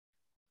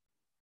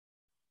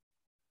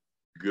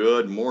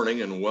Good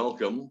morning and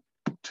welcome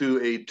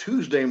to a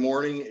Tuesday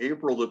morning,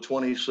 April the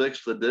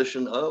 26th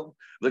edition of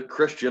the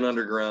Christian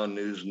Underground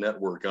News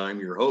Network. I'm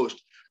your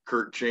host,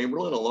 Kurt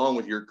Chamberlain, along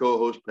with your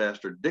co-host,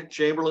 Pastor Dick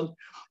Chamberlain,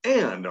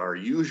 and our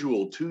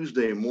usual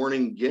Tuesday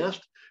morning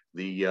guest,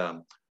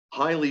 the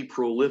highly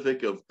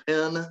prolific of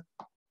pen,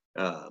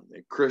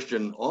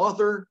 Christian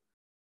author,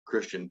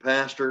 Christian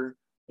pastor,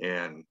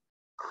 and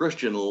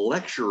Christian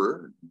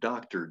lecturer,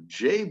 Dr.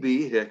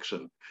 J.B.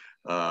 Hixson.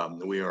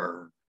 We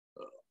are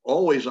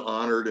always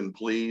honored and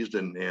pleased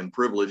and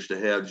privileged to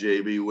have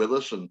JB with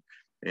us,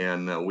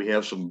 and we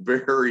have some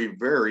very,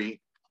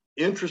 very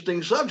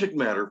interesting subject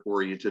matter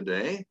for you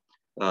today.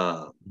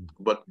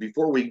 But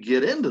before we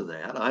get into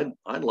that,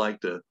 I'd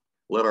like to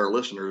let our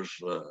listeners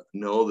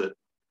know that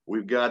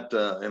we've got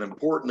an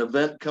important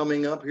event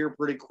coming up here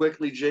pretty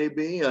quickly,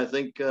 JB. I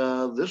think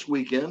this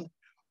weekend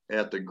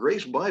at the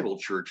Grace Bible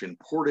Church in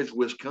Portage,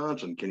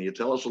 Wisconsin. Can you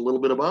tell us a little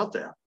bit about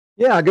that?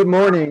 Yeah, good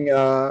morning,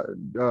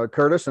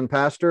 Curtis and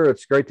Pastor.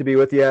 It's great to be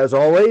with you as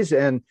always,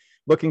 and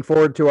looking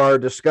forward to our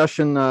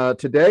discussion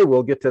today.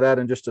 We'll get to that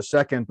in just a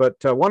second, but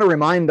I want to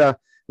remind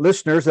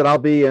listeners that I'll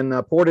be in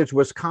Portage,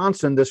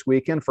 Wisconsin this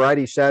weekend,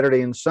 Friday,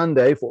 Saturday, and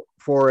Sunday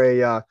for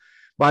a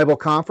Bible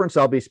conference.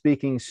 I'll be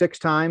speaking 6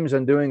 times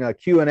and doing a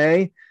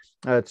Q&A.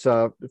 It's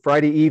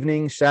Friday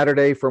evening,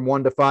 Saturday from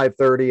 1 to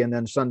 5:30, and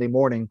then Sunday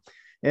morning.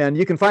 And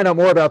you can find out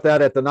more about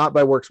that at the Not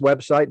by Works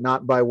website,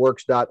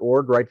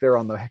 notbyworks.org, right there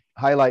on the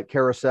highlight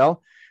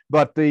carousel.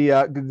 But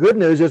the good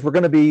news is we're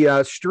going to be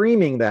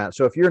streaming that.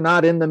 So if you're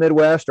not in the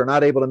Midwest or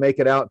not able to make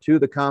it out to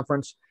the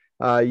conference,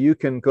 you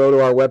can go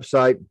to our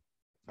website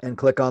and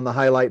click on the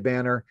highlight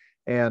banner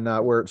and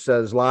where it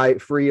says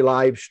free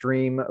live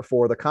stream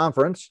for the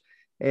conference.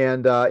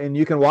 And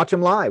you can watch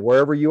them live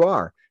wherever you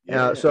are.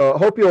 Yeah. So I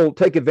hope you'll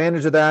take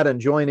advantage of that and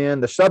join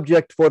in. The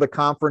subject for the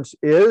conference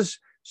is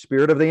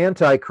Spirit of the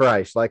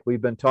Antichrist, like we've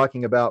been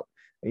talking about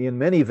in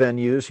many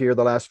venues here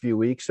the last few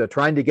weeks,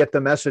 trying to get the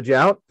message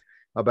out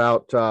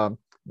about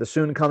the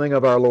soon coming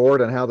of our Lord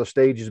and how the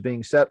stage is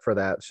being set for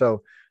that.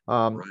 So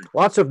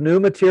lots of new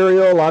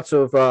material, lots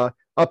of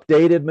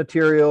updated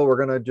material.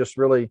 We're going to just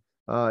really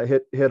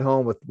hit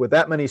home with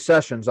that many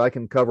sessions. I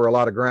can cover a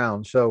lot of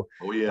ground. So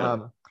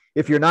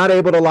if you're not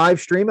able to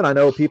live stream it, I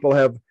know people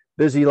have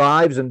busy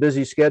lives and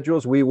busy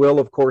schedules. We will,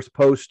 of course,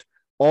 post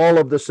all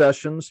of the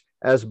sessions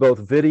as both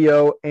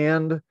video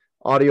and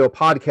audio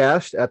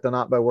podcast at the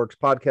Not by Works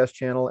podcast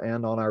channel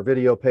and on our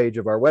video page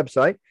of our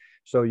website.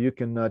 So you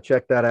can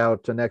check that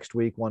out next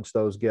week once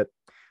those get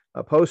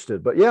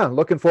posted. But yeah,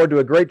 looking forward to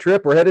a great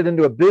trip. We're headed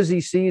into a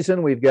busy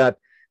season. We've got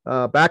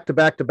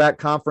back-to-back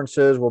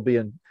conferences. We'll be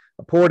in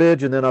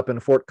Portage and then up in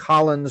Fort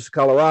Collins,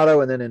 Colorado,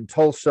 and then in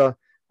Tulsa,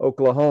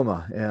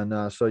 Oklahoma.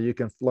 And so you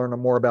can learn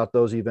more about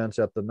those events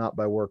at the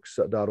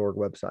notbyworks.org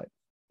website.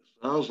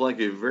 Sounds like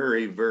a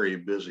very, very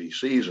busy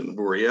season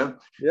for you.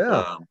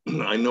 Yeah.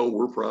 I know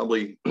we're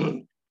probably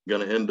going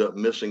to end up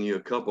missing you a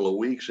couple of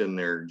weeks in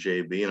there,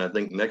 JB. And I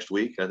think next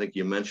week, I think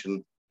you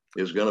mentioned,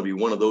 is going to be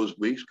one of those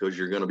weeks because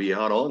you're going to be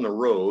out on the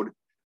road.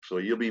 So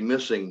you'll be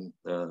missing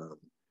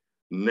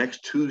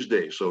next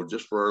Tuesday. So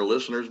just for our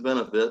listeners'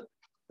 benefit,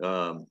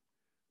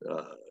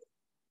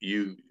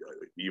 you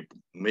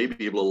may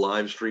be able to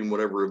live stream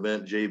whatever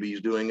event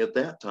JB's doing at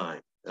that time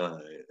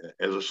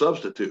as a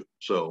substitute.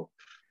 So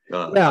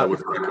I would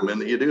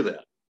recommend that you do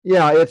that.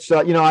 Yeah, it's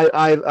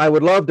I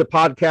would love to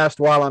podcast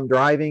while I'm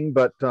driving,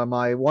 but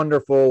my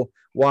wonderful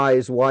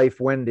wise wife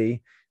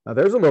Wendy,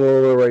 there's a little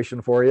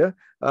alliteration for you.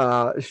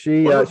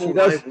 She does.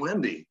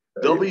 Wendy,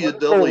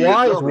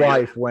 wise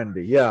wife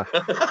Wendy. Yeah,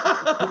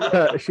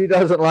 she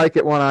doesn't like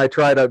it when I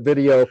try to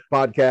video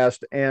podcast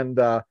and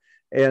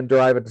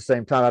drive at the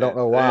same time. I don't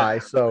know why.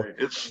 So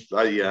it's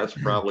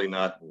probably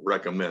not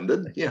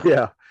recommended.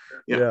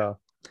 Yeah.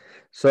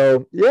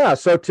 So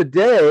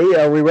today,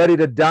 are we ready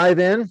to dive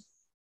in?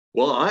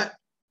 Well,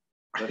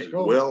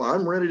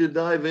 I'm ready to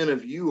dive in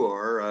if you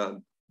are.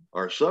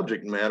 Our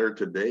subject matter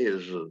today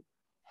is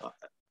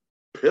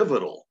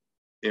pivotal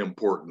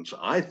importance,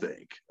 I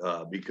think,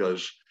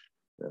 because,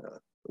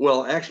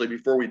 actually,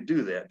 before we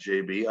do that,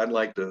 JB, I'd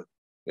like to,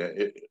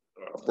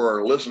 for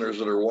our listeners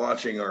that are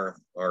watching our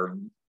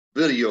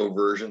video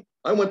version,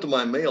 I went to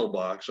my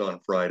mailbox on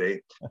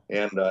Friday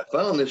and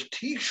found this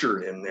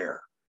T-shirt in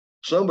there.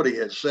 Somebody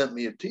had sent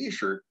me a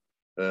T-shirt.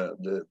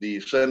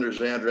 The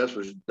sender's address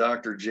was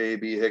Dr.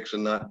 J.B.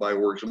 Hixson, Not by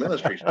Works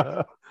Ministries.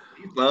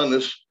 He found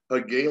this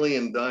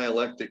Hegelian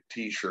dialectic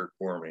T-shirt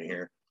for me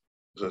here.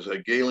 It says,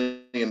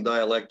 Hegelian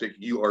dialectic,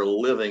 you are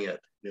living it.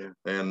 Yeah.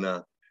 And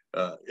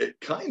it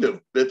kind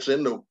of fits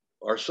into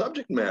our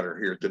subject matter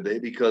here today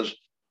because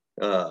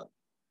I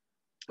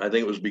think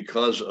it was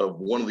because of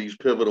one of these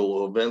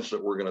pivotal events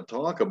that we're going to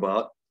talk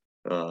about.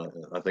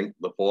 I think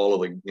the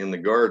fall in the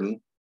garden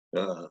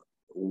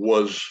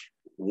was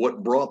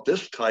what brought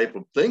this type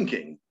of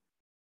thinking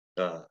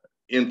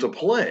into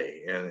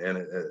play,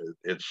 and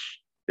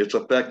it's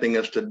affecting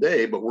us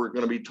today. But we're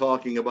going to be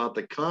talking about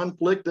the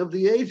conflict of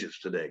the ages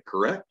today,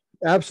 correct?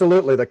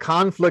 Absolutely. The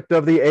Conflict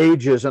of the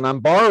Ages. And I'm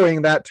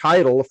borrowing that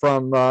title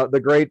from the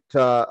great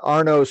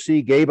Arno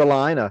C.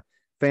 Gabeline, a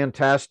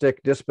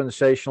fantastic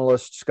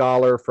dispensationalist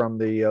scholar from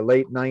the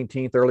late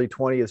 19th, early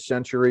 20th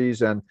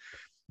centuries. And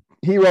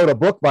he wrote a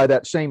book by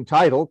that same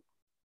title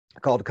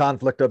called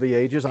Conflict of the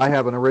Ages. I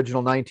have an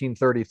original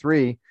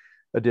 1933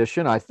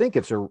 edition. I think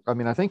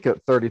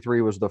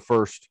 33 was the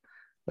first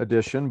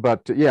edition,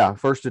 but yeah,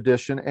 first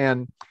edition.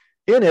 And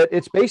in it,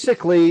 it's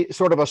basically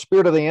sort of a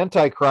Spirit of the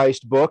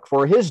Antichrist book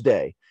for his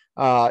day.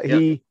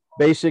 He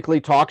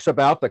basically talks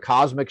about the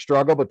cosmic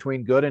struggle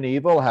between good and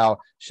evil, how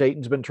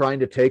Satan's been trying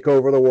to take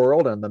over the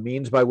world and the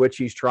means by which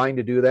he's trying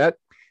to do that.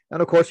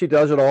 And of course, he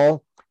does it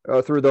all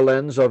through the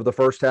lens of the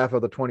first half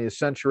of the 20th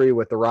century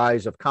with the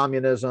rise of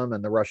communism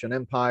and the Russian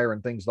Empire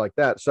and things like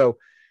that. So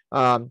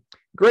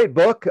great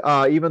book.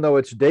 Even though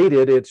it's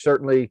dated, it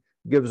certainly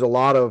gives a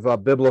lot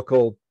of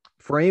biblical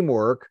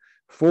framework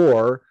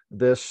for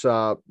this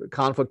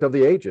conflict of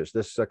the ages,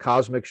 this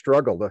cosmic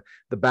struggle,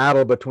 the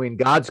battle between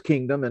God's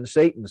kingdom and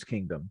Satan's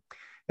kingdom.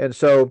 And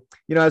so,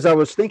 as I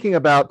was thinking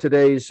about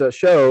today's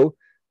show,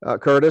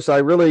 Curtis, I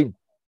really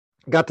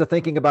got to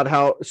thinking about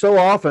how so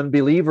often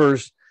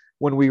believers,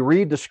 when we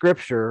read the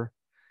scripture,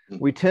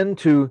 we tend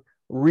to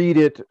read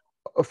it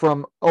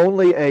from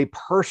only a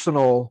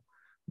personal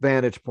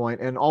vantage point,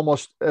 and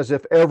almost as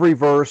if every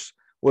verse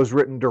was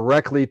written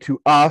directly to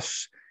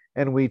us.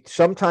 And we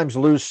sometimes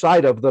lose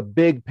sight of the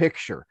big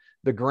picture,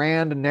 the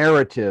grand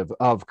narrative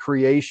of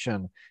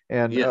creation,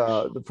 and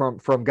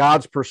from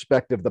God's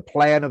perspective, the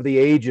plan of the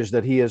ages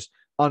that he is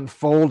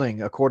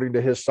unfolding according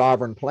to his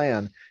sovereign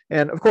plan.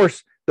 And of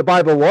course, the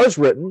Bible was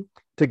written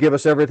to give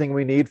us everything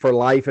we need for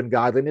life and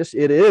godliness.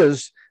 It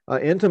is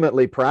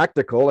intimately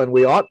practical, and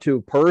we ought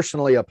to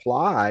personally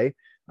apply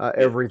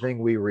everything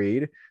we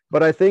read.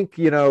 But I think,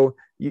 you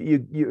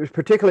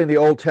particularly in the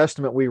Old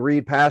Testament, we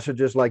read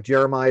passages like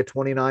Jeremiah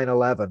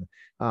 29:11.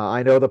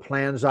 I know the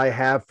plans I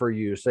have for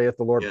you, saith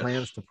the Lord,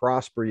 plans to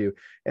prosper you.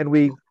 And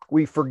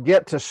we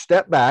forget to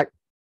step back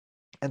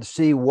and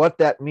see what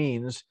that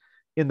means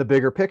in the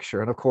bigger picture.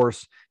 And of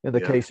course, in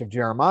the case of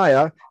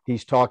Jeremiah,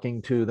 he's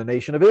talking to the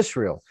nation of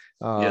Israel,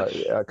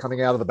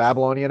 coming out of the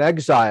Babylonian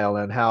exile,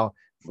 and how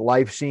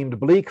life seemed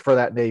bleak for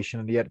that nation.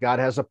 And yet God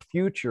has a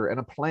future and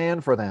a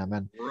plan for them,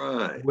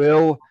 and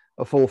will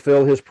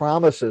fulfill his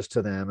promises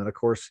to them. And of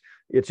course,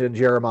 it's in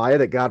Jeremiah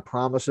that God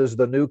promises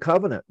the new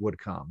covenant would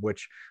come,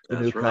 which the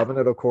new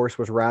covenant, of course,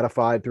 was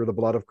ratified through the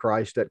blood of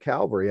Christ at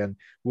Calvary and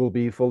will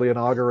be fully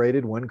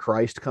inaugurated when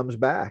Christ comes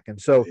back. And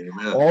so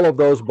all of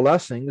those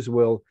blessings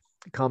will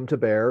come to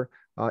bear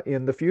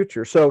in the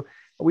future. So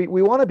we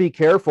want to be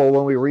careful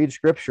when we read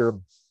scripture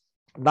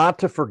not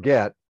to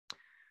forget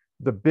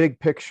the big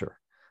picture.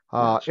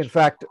 In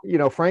fact,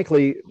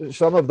 frankly,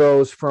 some of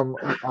those from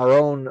our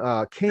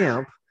own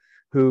camp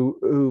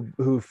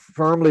who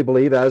firmly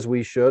believe, as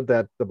we should,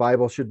 that the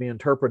Bible should be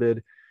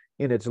interpreted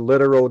in its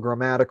literal,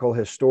 grammatical,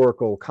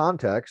 historical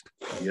context.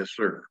 Yes,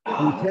 sir.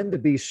 We tend to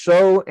be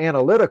so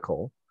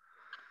analytical,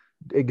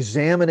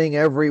 examining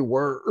every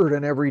word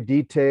and every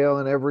detail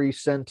and every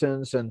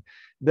sentence, and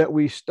that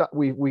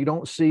we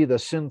don't see the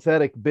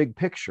synthetic big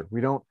picture.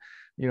 We don't,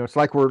 it's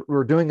like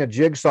we're doing a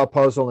jigsaw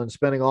puzzle and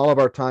spending all of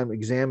our time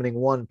examining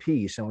one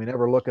piece, and we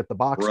never look at the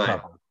box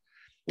cover.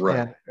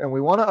 And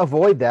we want to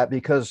avoid that,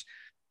 because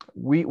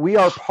we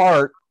are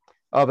part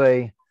of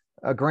a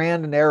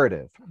grand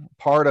narrative,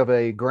 part of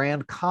a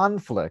grand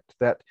conflict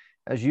that,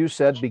 as you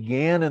said,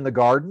 began in the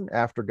garden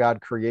after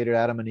God created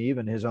Adam and Eve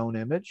in his own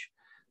image,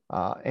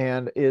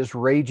 and is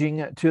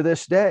raging to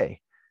this day.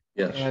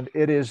 And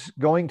it is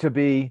going to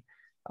be,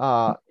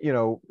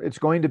 it's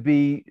going to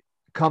be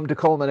come to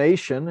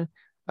culmination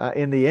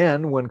in the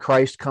end when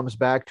Christ comes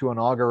back to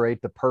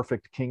inaugurate the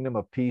perfect kingdom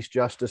of peace,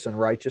 justice, and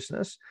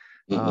righteousness.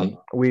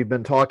 We've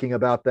been talking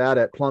about that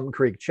at Plum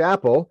Creek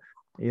Chapel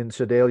in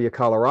Sedalia,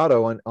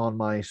 Colorado,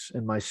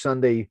 in my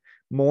Sunday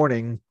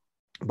morning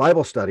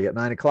Bible study at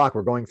 9:00.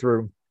 We're going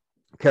through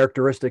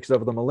characteristics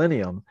of the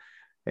millennium,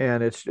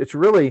 and it's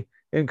really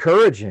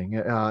encouraging.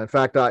 In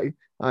fact,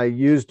 I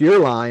used your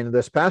line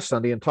this past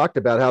Sunday and talked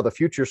about how the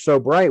future's so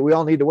bright we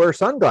all need to wear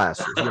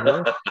sunglasses.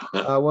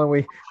 When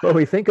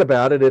we think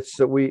about it,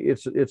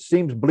 it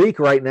seems bleak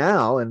right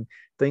now, and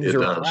things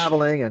are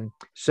unraveling, and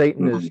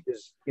Satan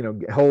is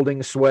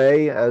holding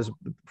sway, as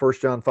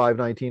 1 John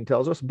 5:19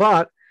 tells us.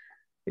 But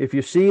if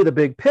you see the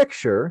big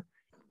picture,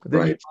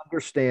 then you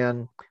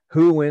understand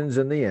who wins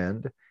in the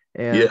end,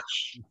 and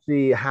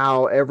see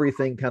how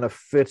everything kind of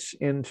fits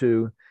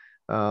into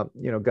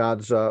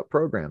God's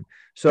program.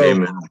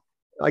 So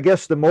I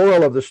guess the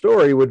moral of the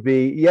story would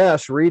be,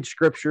 yes, read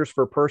scriptures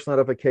for personal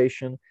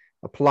edification,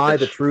 apply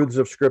the truths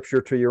of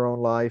scripture to your own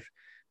life,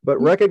 but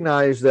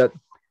recognize that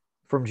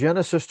from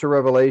Genesis to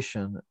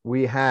Revelation,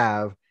 we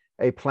have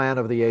a plan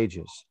of the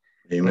ages.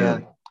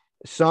 And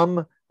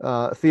some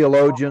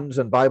theologians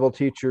and Bible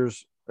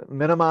teachers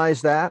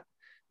minimize that.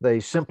 They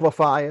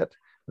simplify it.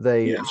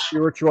 They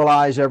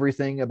spiritualize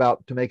everything to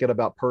make it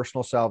about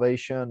personal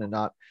salvation, and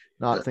not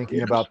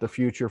thinking about the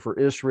future for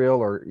Israel,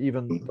 or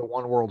even the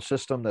one world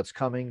system that's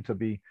coming to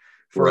be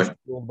first Right.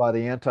 ruled by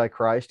the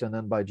Antichrist and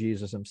then by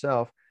Jesus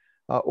himself.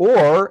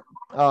 Or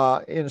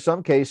in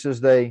some cases,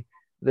 they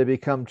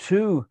become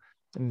too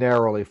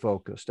narrowly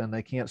focused and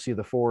they can't see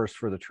the forest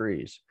for the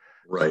trees.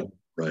 Right.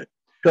 Right.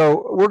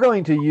 So we're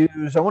going to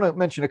use, I want to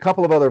mention a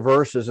couple of other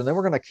verses, and then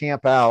we're going to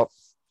camp out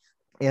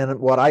in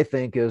what I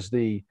think is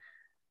the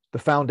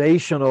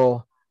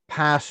foundational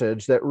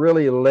passage that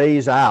really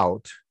lays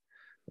out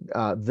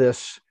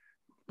this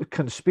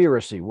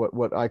conspiracy,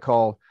 what I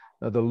call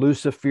the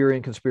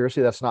Luciferian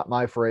conspiracy. That's not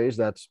my phrase.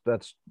 That's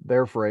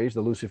their phrase.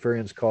 The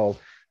Luciferians call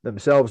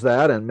themselves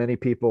that, and many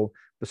people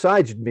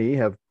besides me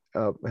have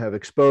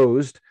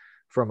exposed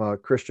from a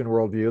Christian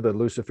worldview the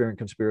Luciferian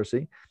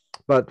conspiracy.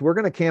 But we're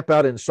going to camp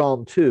out in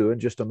Psalm 2 in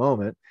just a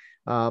moment.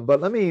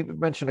 But let me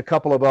mention a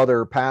couple of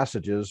other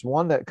passages.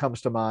 One that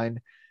comes to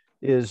mind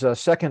is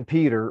 1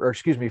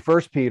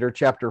 Peter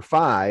chapter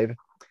 5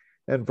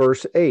 and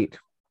verse 8.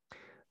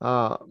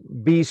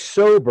 Be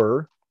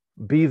sober,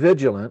 be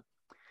vigilant,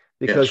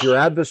 because Yes. your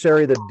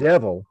adversary, the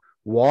devil,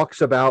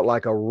 walks about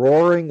like a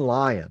roaring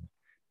lion,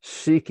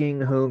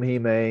 seeking whom he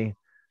may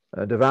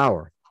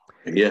devour.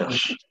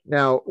 Yes.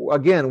 Now,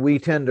 again, we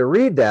tend to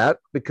read that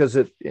because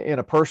it, in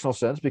a personal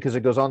sense, because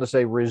it goes on to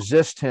say,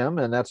 resist him,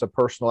 and that's a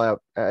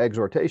personal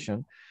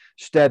exhortation,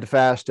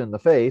 steadfast in the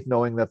faith,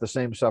 knowing that the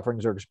same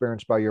sufferings are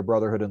experienced by your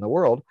brotherhood in the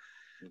world.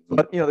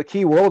 But, the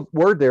key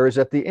word there is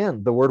at the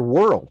end, the word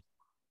world,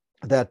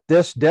 that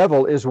this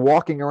devil is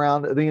walking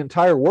around the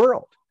entire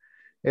world.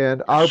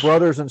 And our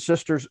brothers and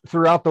sisters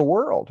throughout the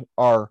world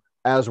are,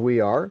 as we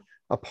are,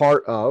 a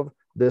part of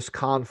this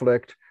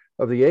conflict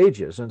of the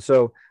ages. And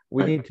so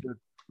we need to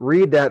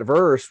read that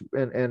verse,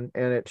 and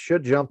it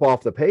should jump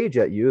off the page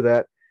at you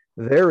that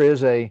there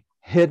is a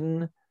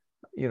hidden,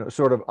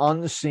 sort of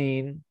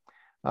unseen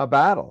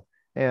battle.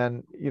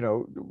 And,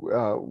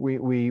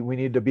 we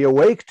need to be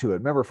awake to it.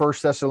 Remember 1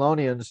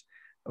 Thessalonians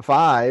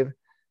 5,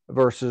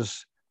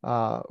 verses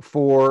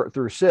 4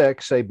 through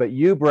 6 say, but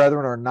you,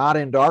 brethren, are not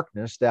in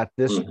darkness, that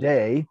this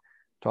day,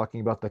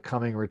 talking about the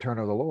coming return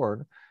of the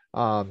Lord,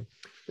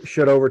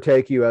 should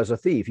overtake you as a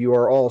thief. You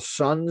are all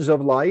sons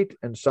of light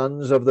and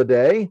sons of the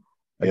day.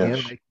 Again,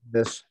 Yes. making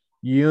this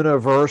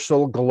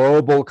universal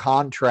global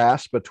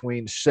contrast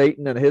between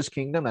Satan and his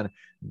kingdom and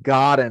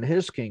God and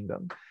his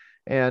kingdom.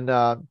 And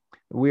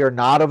we are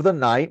not of the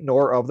night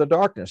nor of the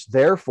darkness.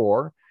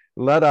 Therefore,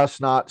 let us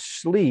not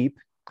sleep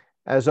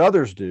as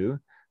others do,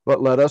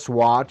 but let us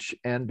watch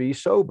and be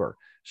sober.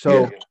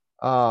 So,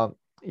 I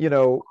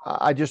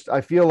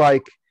feel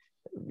like,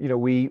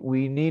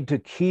 we need to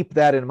keep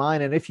that in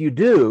mind. And if you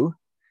do,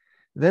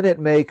 then it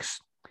makes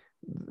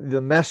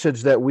the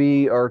message that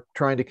we are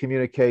trying to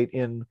communicate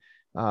in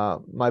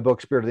my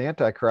book, Spirit of the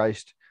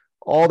Antichrist,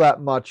 all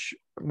that much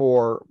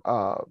more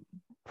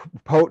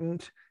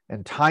potent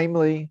and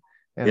timely.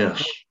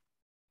 And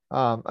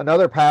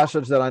another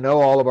passage that I know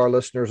all of our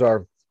listeners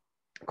are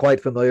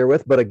quite familiar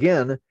with, but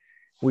again,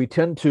 we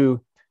tend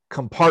to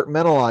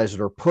compartmentalize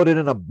it or put it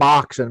in a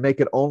box and make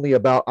it only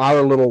about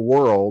our little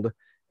world.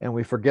 And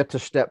we forget to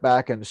step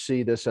back and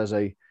see this as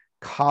a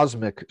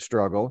cosmic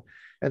struggle.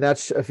 And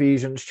that's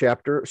Ephesians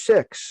chapter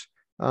 6.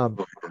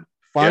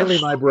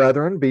 Finally, my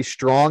brethren, be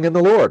strong in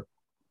the Lord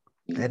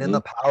and in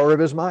the power of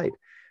his might.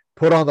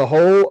 Put on the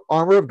whole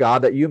armor of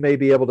God that you may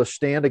be able to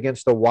stand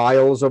against the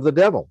wiles of the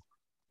devil.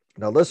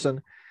 Now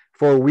listen,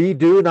 for we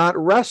do not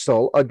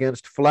wrestle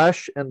against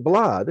flesh and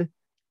blood,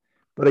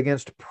 but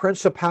against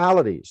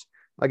principalities,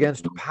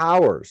 against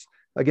powers,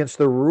 against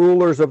the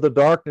rulers of the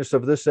darkness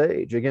of this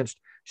age, against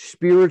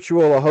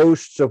spiritual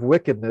hosts of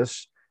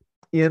wickedness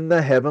in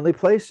the heavenly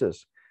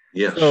places.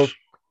 Yes. So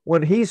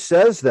when he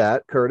says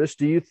that, Curtis,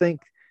 do you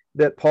think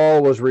that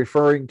Paul was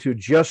referring to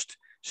just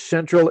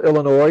central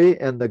Illinois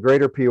and the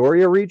greater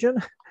Peoria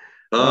region?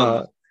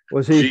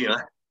 Was he?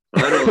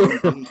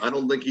 I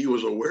don't think he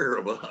was aware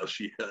of us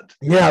yet.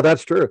 Yeah,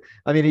 that's true.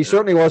 I mean, he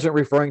certainly wasn't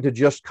referring to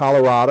just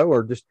Colorado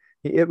or just,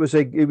 he was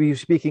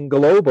speaking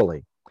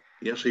globally.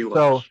 Yes, he was.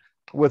 So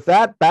with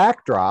that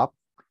backdrop,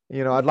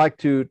 I'd like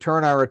to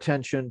turn our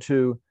attention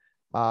to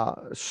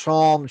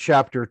Psalm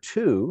chapter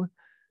 2.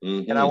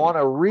 And I want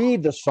to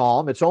read the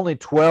psalm. It's only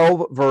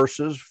 12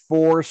 verses,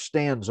 4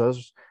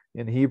 stanzas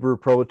in Hebrew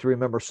poetry.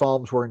 Remember,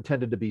 psalms were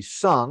intended to be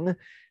sung.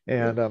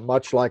 And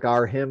much like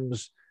our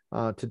hymns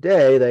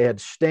today, they had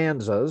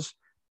stanzas.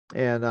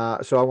 And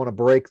so I want to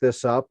break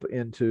this up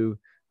into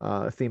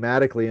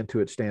thematically into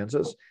its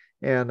stanzas.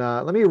 And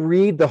let me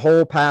read the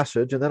whole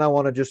passage. And then I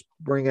want to just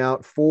bring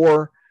out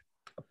 4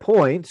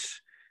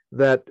 points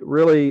that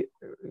really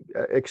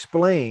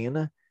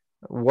explain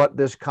what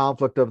this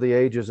conflict of the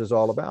ages is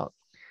all about.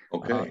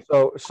 Okay.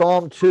 So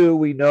Psalm 2,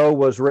 we know,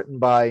 was written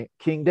by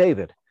King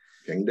David.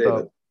 King David.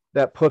 So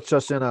that puts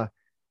us in a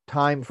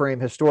time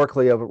frame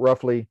historically of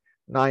roughly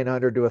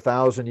 900 to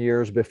 1,000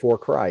 years before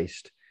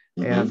Christ.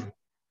 And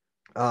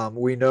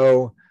we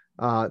know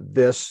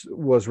this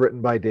was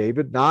written by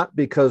David, not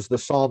because the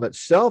psalm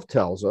itself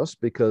tells us,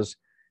 because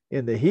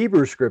in the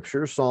Hebrew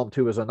scriptures, Psalm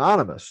 2 is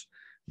anonymous.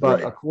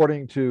 But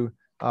according to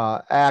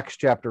Acts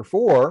chapter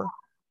 4,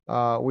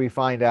 we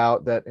find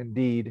out that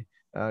indeed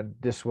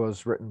This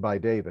was written by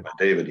David.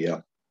 David,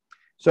 yeah.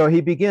 So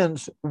he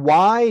begins,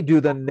 why do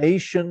the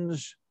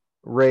nations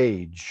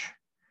rage?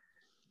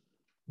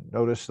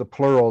 Notice the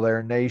plural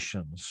there,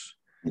 nations.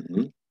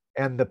 Mm-hmm.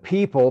 And the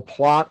people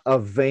plot a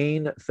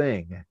vain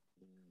thing.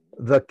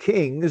 The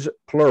kings,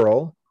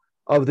 plural,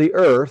 of the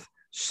earth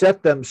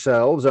set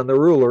themselves, and the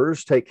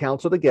rulers take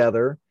counsel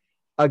together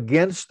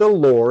against the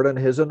Lord and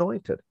his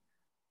anointed.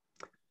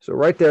 So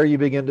right there you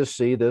begin to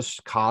see this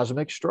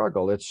cosmic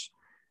struggle. It's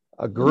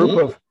a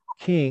group of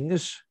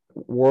kings,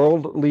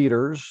 world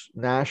leaders,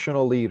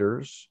 national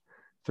leaders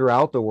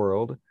throughout the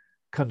world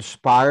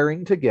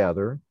conspiring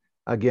together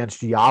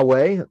against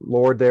Yahweh.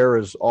 Lord there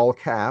is all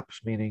caps,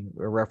 meaning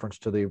a reference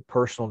to the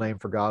personal name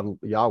for God,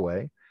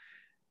 Yahweh,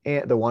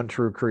 and the one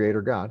true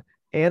creator God,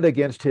 and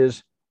against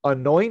his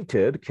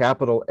anointed,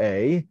 capital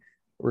A,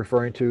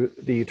 referring to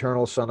the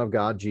eternal Son of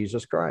God,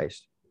 Jesus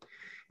Christ.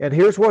 And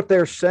here's what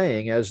they're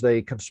saying as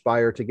they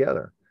conspire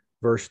together.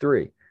 Verse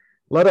 3,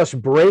 let us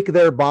break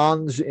their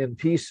bonds in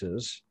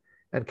pieces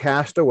and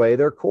cast away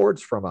their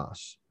cords from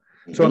us.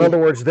 So in other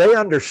words, they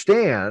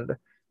understand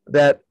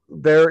that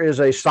there is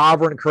a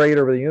sovereign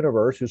creator of the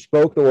universe who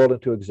spoke the world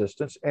into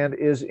existence and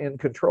is in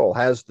control,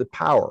 has the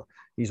power.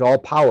 He's all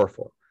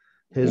powerful.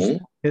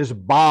 His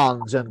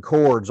bonds and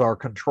cords are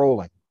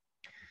controlling.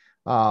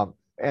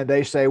 And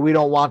they say, we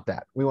don't want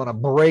that. We want to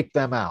break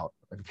them out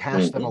and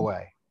cast them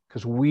away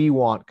because we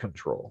want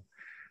control.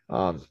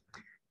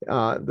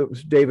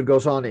 David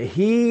goes on,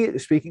 he,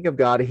 speaking of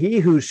God, he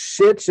who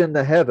sits in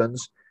the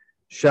heavens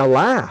shall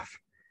laugh,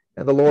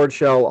 and the Lord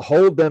shall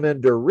hold them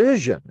in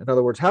derision. In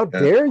other words, how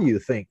dare you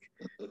think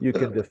you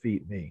can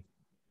defeat me?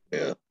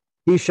 Yeah.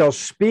 He shall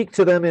speak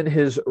to them in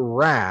his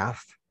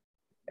wrath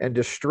and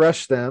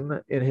distress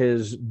them in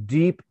his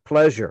deep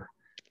pleasure.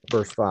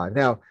 Verse 5.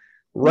 Now,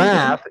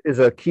 wrath is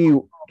a key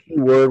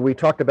word. We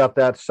talked about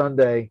that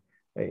Sunday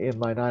in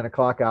my 9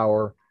 o'clock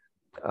hour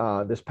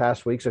this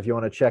past week. So if you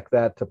want to check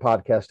that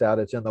podcast out,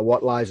 it's in the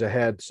What Lies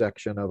Ahead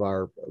section of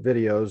our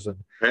videos. And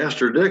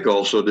Pastor Dick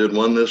also did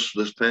one this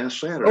past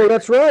Saturday. Oh,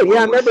 that's right.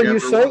 Yeah, I remember you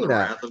saying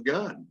that. Wrath of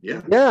God.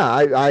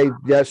 Yeah.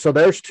 Yeah. So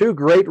there's two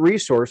great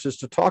resources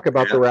to talk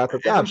about the wrath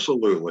of God.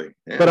 Absolutely.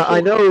 But I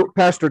know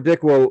Pastor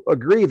Dick will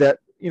agree that,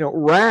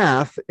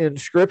 wrath in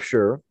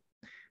Scripture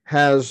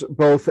has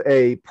both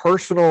a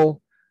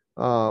personal,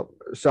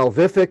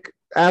 salvific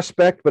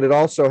aspect, but it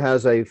also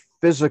has a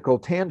physical,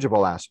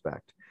 tangible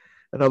aspect.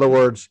 In other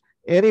words,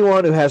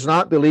 anyone who has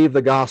not believed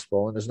the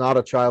gospel and is not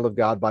a child of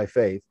God by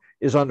faith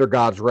is under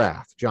God's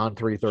wrath. John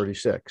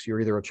 3:36.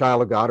 You're either a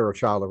child of God or a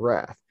child of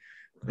wrath.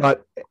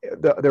 But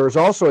there is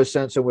also a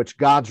sense in which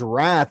God's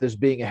wrath is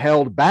being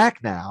held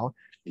back now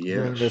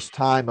during this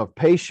time of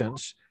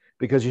patience,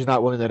 because he's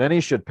not willing that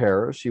any should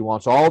perish. He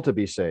wants all to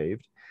be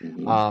saved.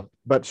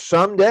 But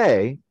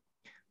someday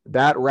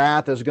that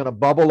wrath is going to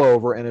bubble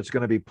over, and it's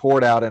going to be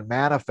poured out and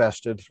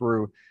manifested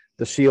through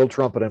the sealed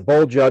trumpet and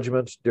bowl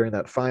judgments during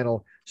that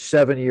final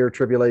 7-year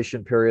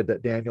tribulation period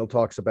that Daniel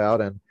talks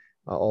about, and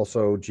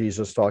also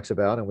Jesus talks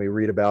about, and we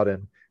read about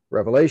in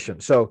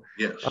Revelation. So,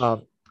 here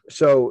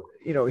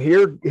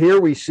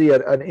we see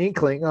an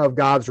inkling of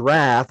God's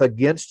wrath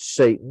against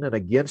Satan and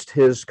against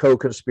his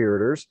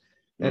co-conspirators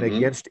and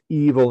against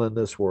evil in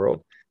this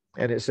world.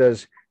 And it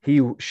says,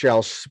 he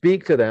shall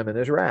speak to them in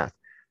his wrath.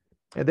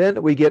 And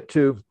then we get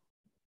to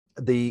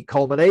the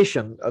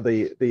culmination of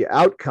the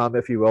outcome,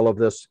 if you will, of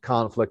this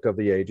conflict of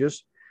the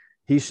ages.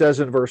 He says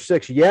in verse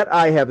 6, yet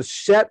I have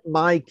set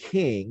my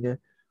king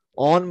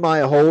on my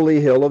holy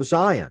hill of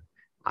Zion.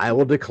 I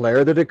will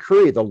declare the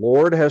decree. The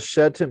Lord has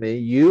said to me,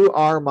 you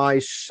are my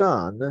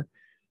son.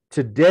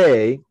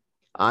 Today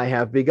I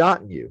have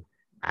begotten you.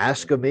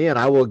 Ask of me, and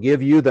I will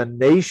give you the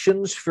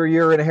nations for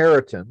your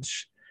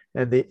inheritance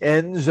and the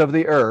ends of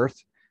the earth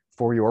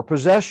for your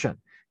possession.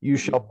 You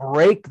shall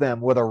break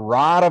them with a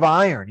rod of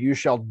iron. You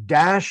shall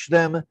dash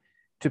them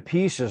to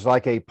pieces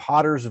like a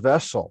potter's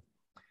vessel.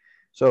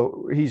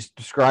 So he's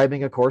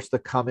describing, of course, the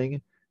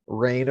coming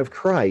reign of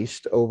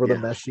Christ over the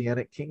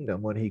Messianic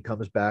kingdom when he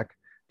comes back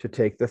to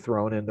take the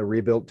throne in the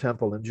rebuilt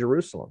temple in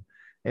Jerusalem.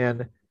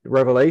 And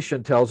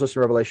Revelation tells us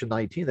in Revelation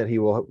 19 that he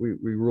will be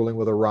ruling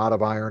with a rod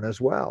of iron as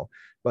well.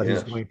 But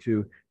he's going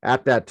to,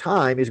 at that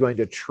time, he's going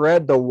to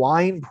tread the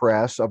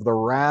winepress of the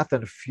wrath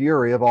and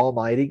fury of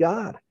Almighty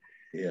God.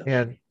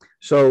 And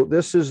so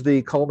this is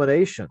the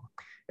culmination.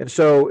 And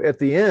so at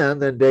the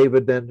end, then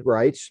David then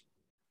writes,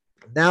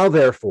 now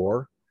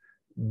therefore,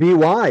 be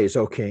wise,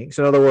 O kings.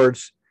 In other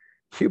words,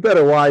 you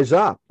better wise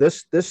up.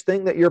 This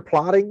thing that you're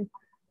plotting,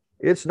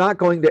 it's not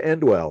going to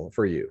end well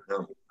for you.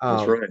 No,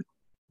 that's right.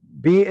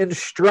 Be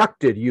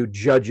instructed, you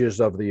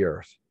judges of the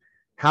earth.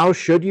 How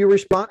should you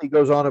respond? He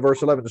goes on in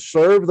verse 11,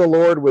 serve the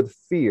Lord with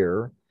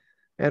fear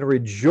and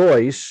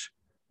rejoice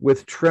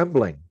with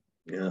trembling.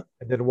 And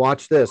then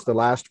watch this, the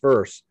last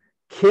verse.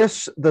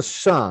 Kiss the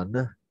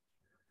Son,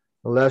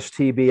 lest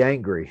he be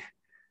angry.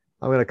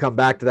 I'm going to come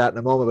back to that in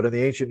a moment, but in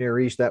the ancient Near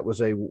East, that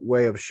was a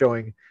way of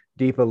showing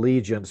deep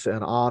allegiance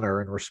and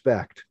honor and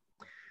respect.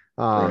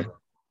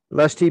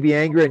 Lest he be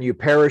angry and you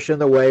perish in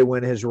the way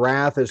when his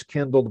wrath is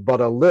kindled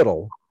but a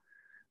little.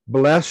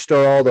 Blessed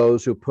are all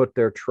those who put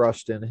their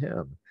trust in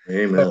him.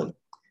 Amen. So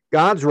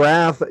God's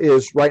wrath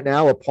is right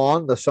now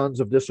upon the sons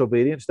of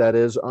disobedience, that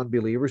is,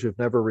 unbelievers who've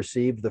never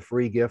received the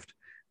free gift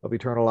of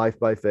eternal life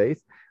by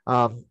faith.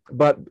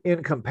 But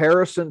in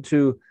comparison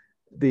to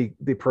the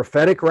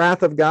prophetic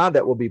wrath of God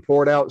that will be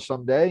poured out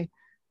someday,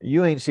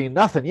 you ain't seen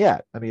nothing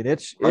yet. I mean,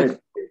 it's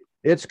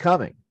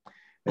coming.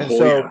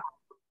 And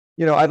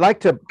I'd like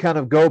to kind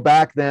of go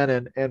back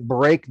then and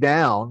break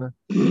down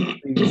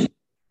these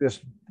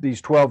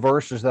 12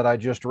 verses that I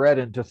just read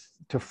into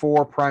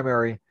four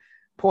primary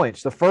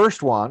points. The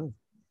first one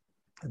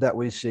that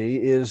we see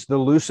is the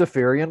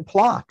Luciferian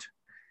plot.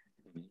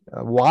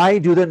 Why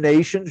do the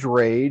nations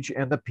rage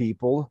and the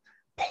people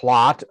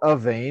plot a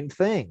vain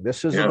thing?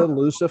 This is the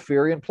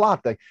Luciferian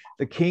plot.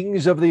 The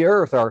kings of the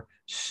earth are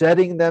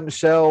setting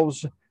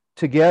themselves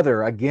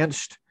together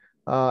against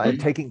and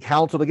taking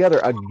counsel together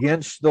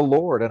against the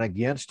Lord and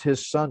against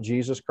his son,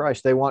 Jesus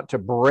Christ. They want to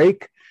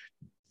break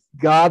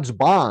God's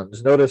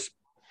bonds. Notice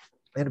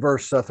in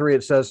verse 3,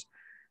 it says,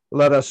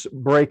 let us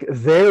break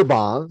their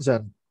bonds.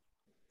 And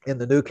in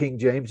the New King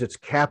James, it's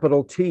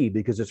capital T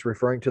because it's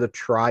referring to the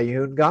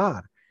triune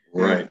God.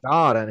 Right.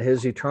 God and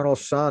his eternal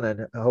Son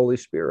and Holy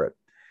Spirit.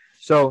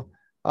 So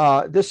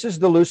this is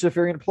the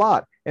Luciferian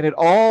plot. And it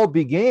all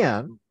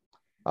began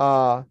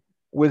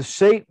with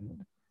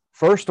Satan.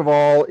 First of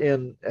all,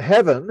 in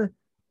heaven,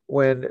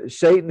 when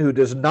Satan, who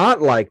does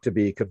not like to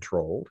be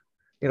controlled,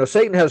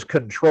 Satan has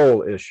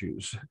control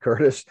issues,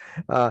 Curtis.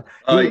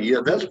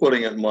 That's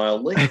putting it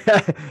mildly.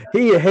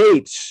 He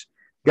hates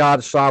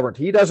God's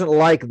sovereignty. He doesn't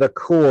like the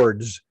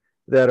cords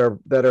that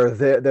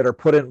are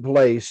put in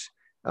place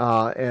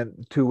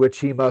and to which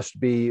he must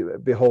be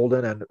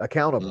beholden and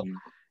accountable.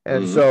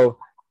 And so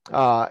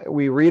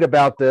we read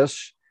about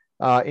this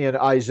in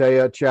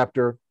Isaiah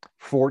chapter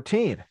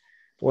 14,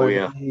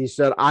 when he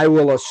said, I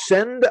will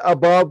ascend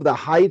above the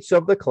heights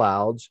of the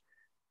clouds.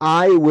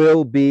 I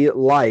will be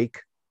like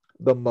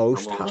the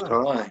Most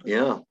High.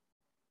 Yeah.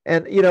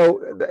 And,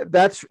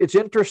 it's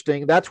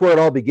interesting. That's where it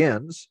all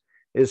begins,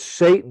 is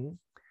Satan,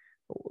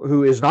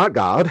 who is not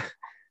God,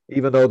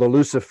 even though the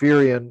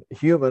Luciferian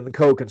human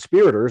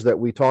co-conspirators that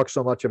we talk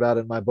so much about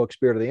in my book,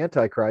 Spirit of the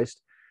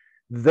Antichrist,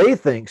 they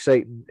think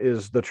Satan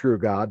is the true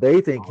God.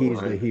 They think he's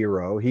the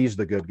hero. He's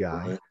the good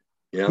guy. Right.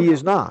 Yeah. He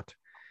is not.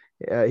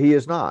 He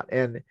is not.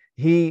 And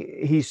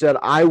he said,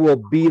 I will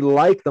be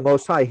like the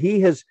Most High. He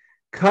has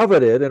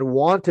coveted and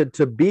wanted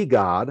to be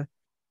God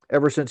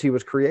ever since he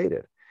was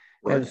created.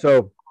 Right. And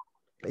so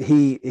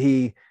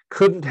he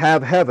couldn't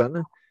have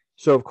heaven.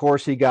 So, of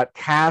course, he got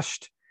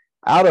cast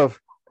out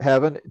of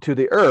heaven to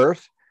the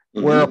earth,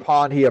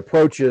 whereupon he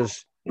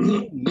approaches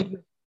Eve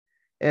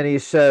and he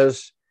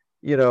says,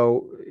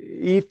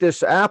 eat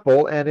this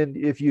apple, and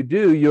if you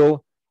do,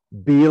 you'll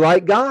be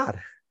like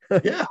God.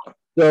 Yeah.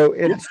 So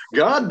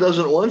God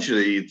doesn't want you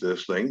to eat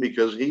this thing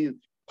because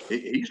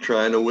he's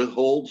trying to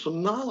withhold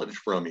some knowledge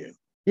from you.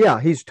 Yeah,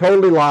 he's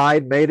totally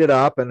lied, made it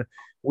up, and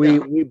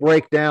we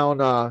break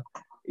down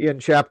in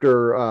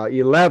chapter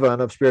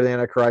 11 of Spirit of the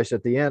Antichrist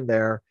at the end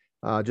there,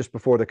 just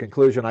before the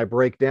conclusion. I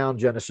break down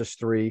Genesis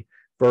 3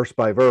 verse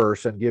by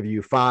verse and give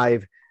you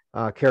 5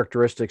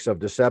 characteristics of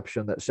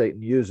deception that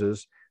Satan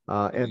uses.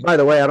 And by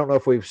the way, I don't know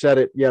if we've said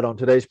it yet on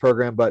today's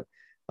program, but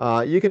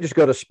you can just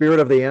go to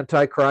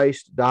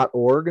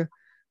spiritoftheantichrist.org.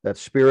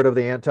 That's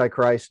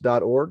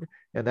spiritoftheantichrist.org.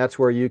 And that's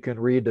where you can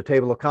read the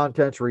table of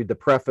contents, read the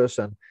preface,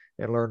 and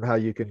learn how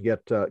you can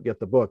get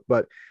the book.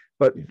 But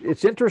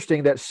it's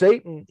interesting that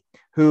Satan,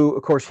 who,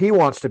 of course, he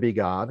wants to be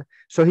God,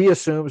 so he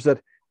assumes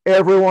that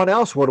everyone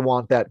else would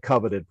want that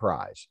coveted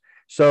prize.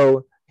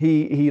 So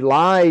he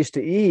lies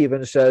to Eve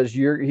and says,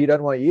 he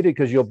doesn't want you to eat it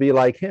because you'll be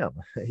like him,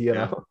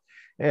 know.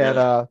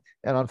 And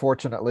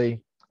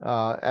unfortunately,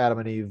 Adam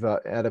and Eve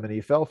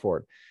fell for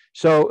it.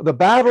 So the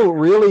battle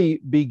really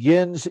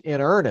begins in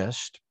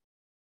earnest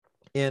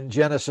in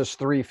Genesis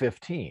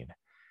 3:15,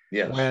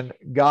 when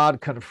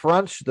God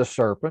confronts the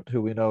serpent,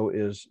 who we know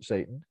is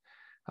Satan,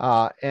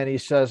 and he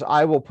says,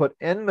 I will put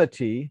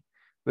enmity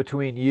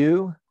between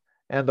you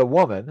and the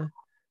woman,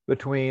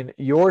 between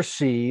your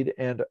seed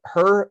and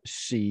her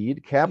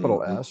seed,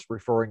 capital S,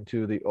 referring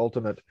to the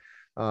ultimate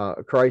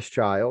Christ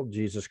child,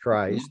 Jesus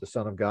Christ, the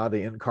Son of God,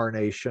 the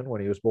incarnation when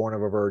he was born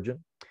of a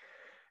virgin.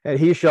 And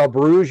he shall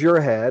bruise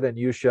your head and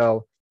you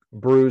shall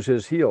bruise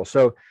his heel.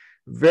 So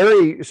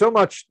so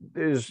much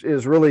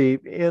is really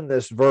in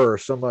this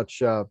verse, so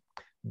much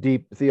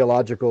deep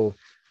theological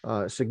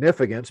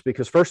significance,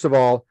 because first of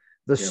all,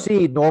 the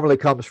seed normally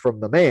comes from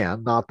the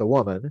man, not the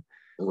woman.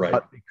 Right.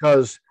 But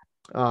because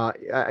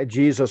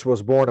Jesus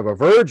was born of a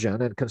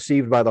virgin and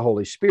conceived by the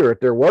Holy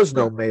Spirit, there was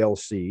no male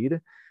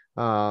seed.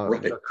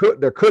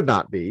 There could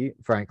not be,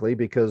 frankly,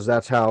 because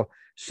that's how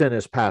sin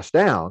is passed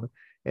down.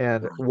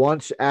 And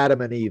once Adam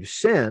and Eve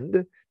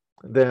sinned,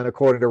 then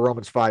according to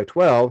Romans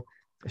 5:12,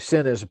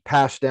 sin is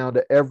passed down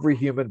to every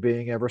human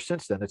being ever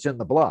since then. It's in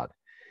the blood.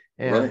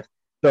 And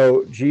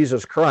so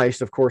Jesus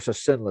Christ, of course, a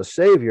sinless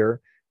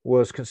Savior,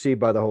 was conceived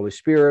by the Holy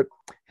Spirit.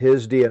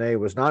 His DNA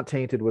was not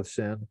tainted with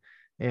sin.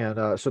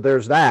 And so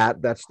there's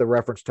that. That's the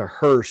reference to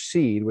her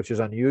seed, which is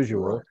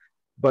unusual. Right.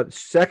 But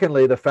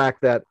secondly, the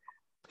fact that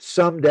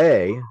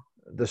someday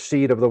the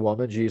seed of the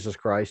woman, Jesus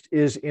Christ,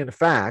 is in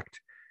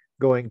fact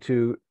going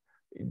to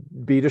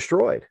be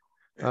destroyed,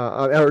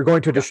 or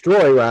going to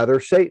destroy, rather,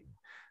 Satan.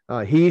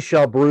 He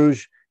shall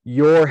bruise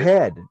your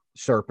head,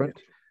 serpent.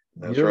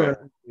 That's right.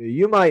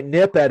 You might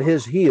nip at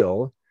his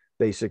heel,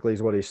 basically,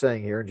 is what he's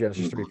saying here in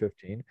Genesis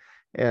 3:15.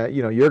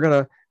 You're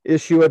going to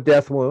issue a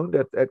death wound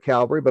at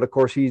Calvary, but of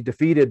course, he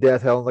defeated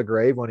death, hell, and the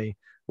grave when he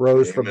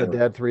rose from the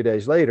dead 3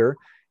 days later.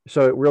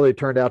 So it really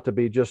turned out to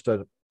be just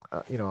a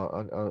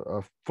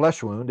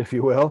flesh wound, if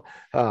you will,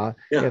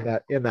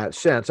 in that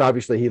sense.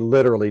 Obviously, he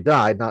literally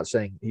died. Not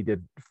saying he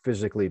did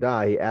physically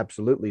die; he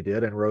absolutely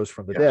did, and rose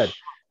from the dead.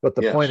 But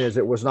the point is,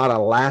 it was not a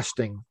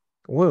lasting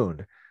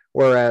wound.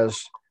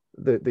 Whereas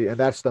and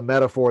that's the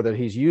metaphor that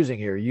he's using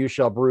here. You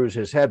shall bruise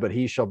his head, but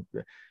he shall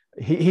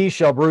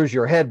bruise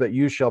your head, but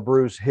you shall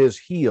bruise his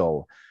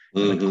heel.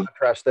 And the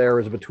contrast there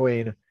is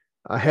between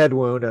a head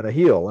wound and a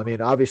heel. I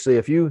mean, obviously,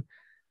 if you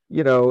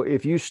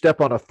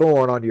step on a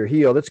thorn on your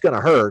heel, it's going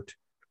to hurt.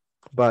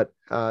 But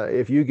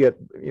if you get,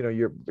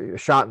 you're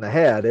shot in the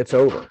head, it's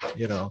over.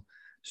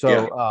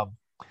 So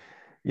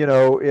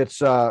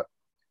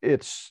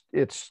it's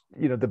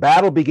the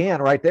battle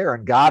began right there,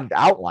 and God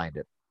outlined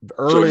it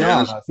early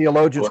on.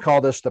 Theologians call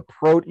this the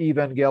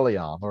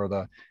proto-evangelion, or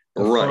the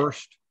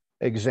first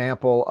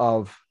example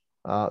of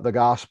the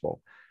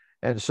gospel.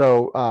 And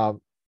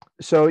so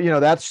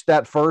that's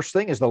that first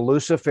thing is the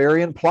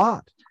Luciferian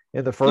plot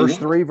in the first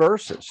three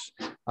verses.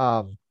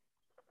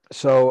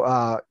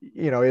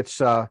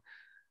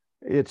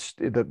 It's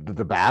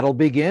the battle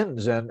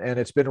begins, and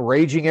it's been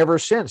raging ever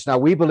since. Now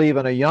we believe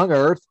in a young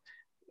earth.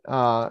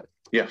 And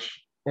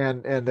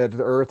that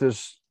the earth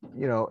is,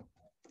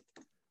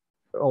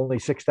 only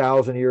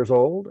 6,000 years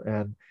old.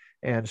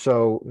 And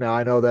so now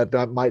I know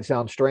that might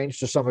sound strange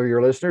to some of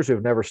your listeners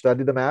who've never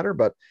studied the matter,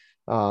 but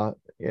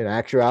in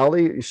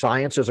actuality,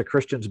 science is a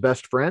Christian's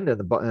best friend,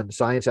 and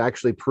science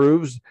actually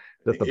proves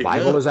that the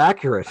Bible is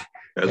accurate.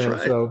 That's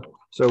right.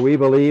 So we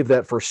believe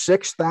that for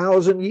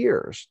 6,000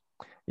 years,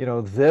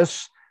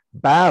 this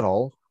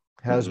battle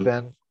has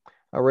been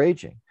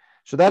raging.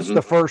 So that's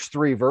the first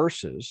three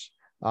verses.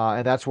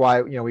 And that's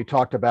why, we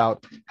talked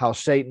about how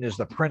Satan is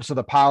the prince of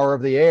the power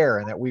of the air,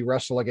 and that we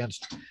wrestle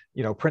against,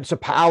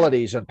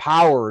 principalities and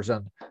powers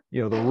and,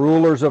 the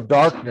rulers of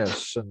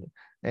darkness.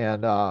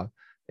 And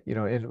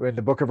in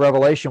the book of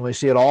Revelation, we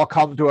see it all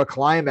come to a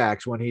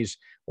climax when he's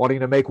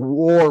wanting to make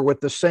war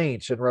with the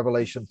saints in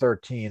Revelation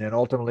 13, and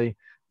ultimately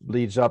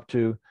leads up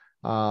to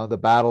the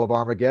battle of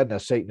Armageddon,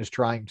 as Satan is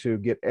trying to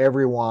get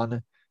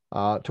everyone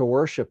to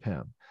worship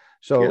him.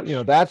 So,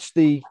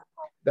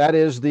 that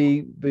is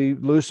the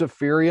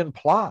Luciferian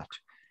plot.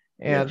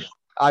 And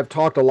I've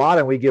talked a lot,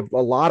 and we give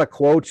a lot of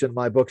quotes in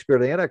my book,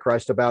 Spirit of the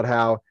Antichrist, about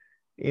how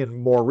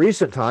in more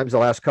recent times, the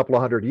last couple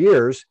of hundred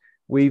years,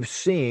 we've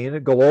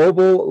seen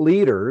global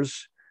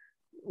leaders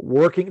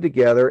working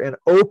together and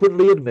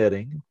openly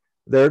admitting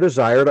their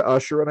desire to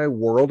usher in a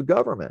world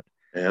government.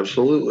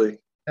 Absolutely.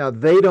 Now,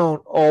 they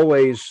don't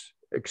always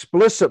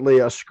explicitly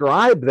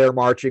ascribe their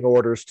marching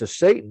orders to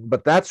Satan,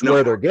 but that's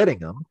where they're getting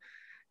them.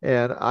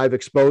 And I've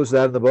exposed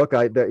that in the book.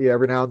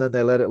 Every now and then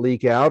they let it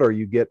leak out, or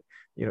you get,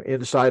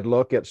 inside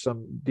look at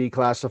some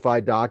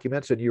declassified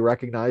documents, and you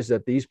recognize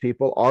that these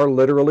people are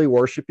literally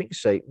worshiping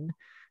Satan,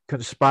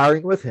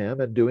 conspiring with him,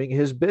 and doing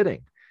his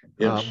bidding.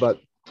 But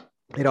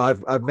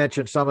I've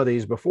mentioned some of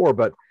these before.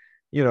 But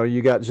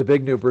you got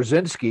Zbigniew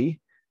Brzezinski,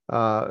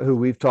 who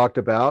we've talked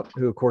about,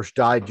 who of course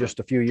died just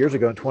a few years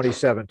ago in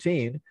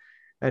 2017,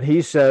 and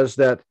he says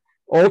that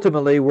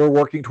ultimately we're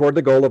working toward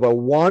the goal of a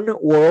one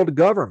world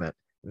government.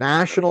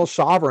 National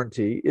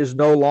sovereignty is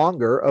no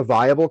longer a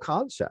viable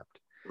concept.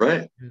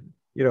 Right.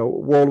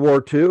 World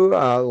War II,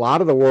 a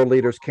lot of the world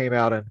leaders came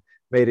out and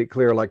made it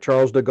clear, like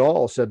Charles de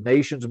Gaulle said,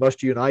 nations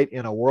must unite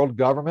in a world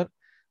government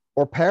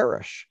or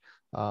perish.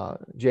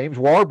 James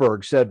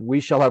Warburg said, we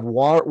shall have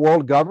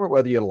world government,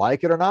 whether you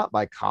like it or not,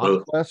 by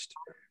conquest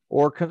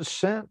or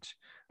consent.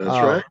 That's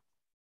right.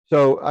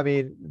 So, I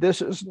mean,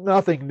 this is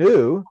nothing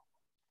new.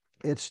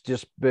 It's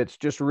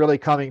just really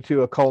coming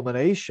to a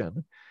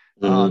culmination.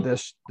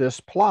 This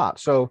plot.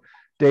 So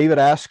David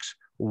asks,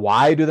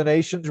 why do the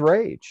nations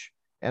rage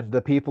and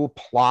the people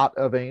plot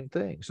a vain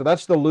thing? So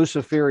that's the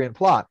Luciferian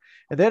plot.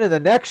 And then in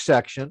the next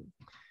section,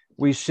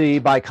 we see,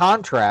 by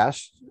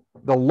contrast,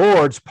 the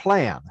Lord's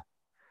plan.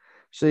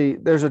 See,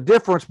 there's a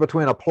difference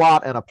between a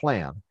plot and a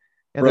plan.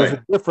 And there's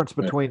a difference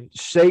between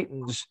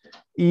Satan's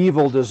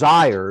evil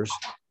desires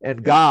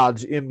and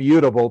God's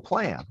immutable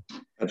plan.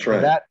 That's right.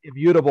 And that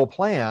immutable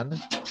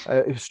plan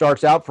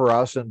starts out for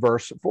us in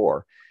verse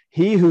 4.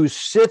 He who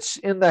sits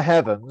in the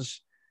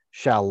heavens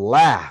shall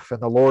laugh,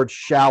 and the Lord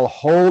shall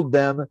hold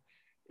them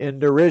in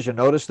derision.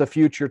 Notice the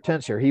future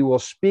tense here. He will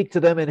speak to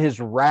them in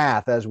his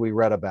wrath, as we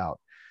read about.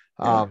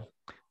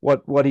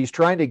 What he's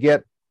trying to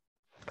get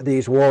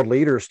these world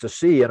leaders to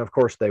see, and of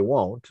course they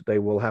won't, they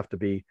will have to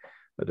be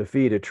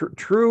defeated.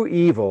 True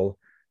evil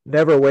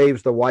never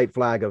waves the white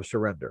flag of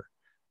surrender.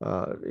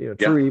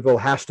 True evil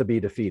has to be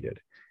defeated,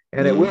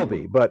 and it will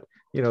be. But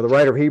the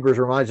writer of Hebrews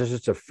reminds us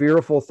it's a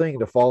fearful thing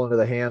to fall into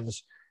the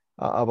hands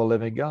of a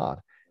living God.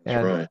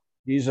 And right.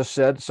 Jesus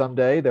said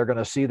someday they're going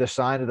to see the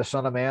sign of the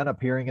Son of Man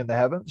appearing in the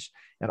heavens,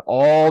 and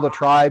all the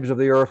tribes of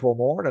the earth will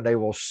mourn, and they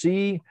will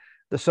see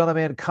the Son of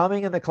Man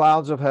coming in the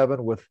clouds of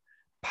heaven with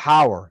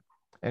power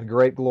and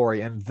great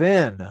glory. And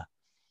then,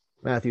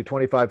 Matthew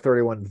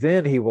 25:31,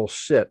 then he will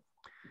sit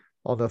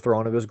on the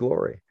throne of his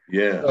glory.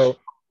 Yes. So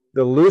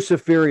the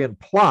Luciferian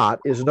plot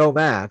is no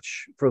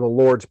match for the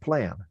Lord's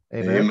plan.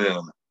 Amen.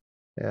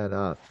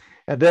 Amen.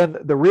 And then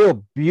the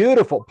real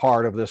beautiful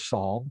part of this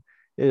psalm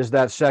is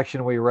that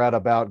section we read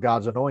about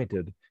God's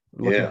anointed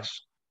looking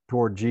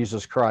toward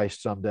Jesus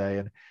Christ someday.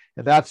 And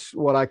that's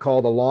what I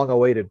call the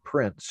long-awaited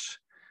prince,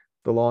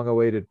 the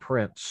long-awaited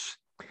prince.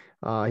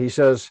 He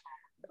says,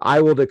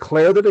 I will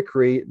declare the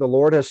decree. The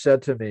Lord has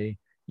said to me,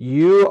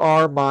 you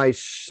are my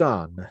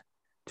son.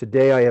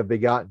 Today I have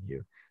begotten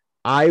you.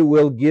 I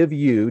will give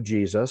you,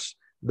 Jesus,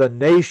 the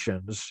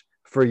nations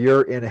for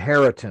your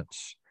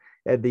inheritance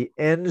and the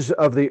ends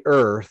of the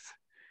earth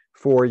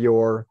for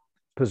your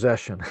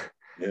possession.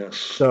 Yes.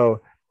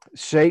 So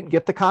Satan,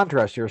 get the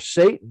contrast here.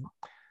 Satan,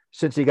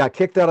 since he got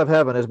kicked out of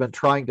heaven, has been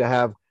trying to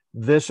have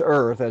this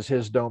earth as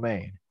his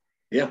domain.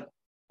 Yeah.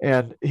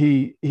 And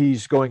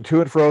he's going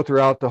to and fro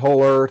throughout the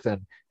whole earth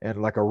and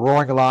like a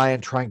roaring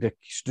lion trying to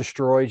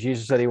destroy.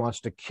 Jesus said he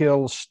wants to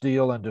kill,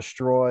 steal, and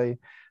destroy.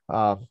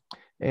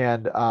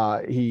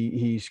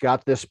 He's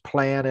got this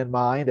plan in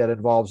mind that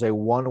involves a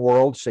one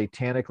world,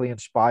 satanically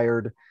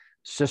inspired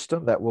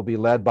system that will be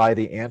led by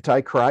the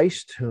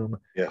Antichrist, whom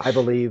I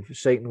believe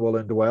Satan will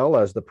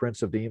indwell as the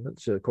prince of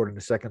demons, according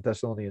to 2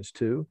 Thessalonians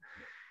 2.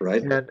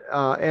 Right.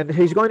 And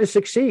he's going to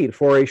succeed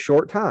for a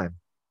short time.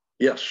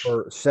 Yes.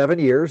 For 7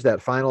 years,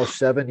 that final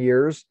 7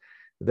 years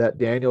that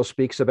Daniel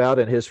speaks about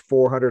in his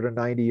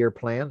 490-year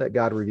plan that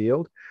God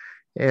revealed.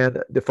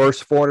 And the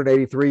first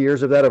 483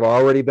 years of that have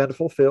already been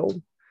fulfilled.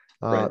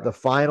 The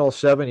final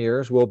 7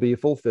 years will be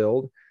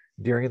fulfilled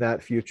during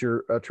that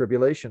future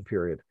tribulation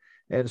period.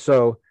 And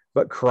so,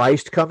 but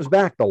Christ comes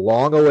back, the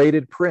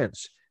long-awaited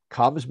prince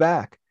comes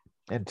back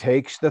and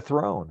takes the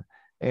throne.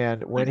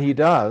 And when he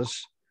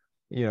does,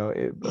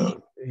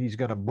 he's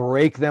going to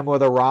break them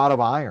with a rod of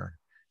iron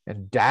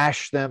and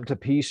dash them to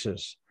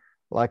pieces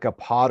like a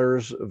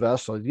potter's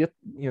vessel.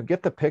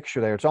 Get the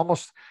picture there. It's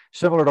almost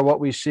similar to what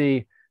we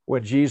see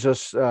when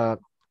Jesus,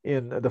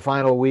 in the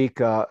final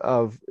week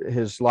of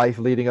his life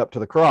leading up to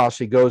the cross,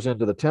 he goes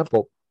into the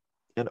temple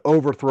and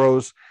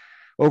overturns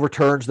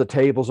the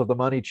tables of the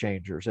money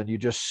changers. And you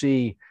just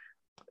see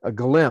a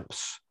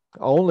glimpse,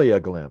 only a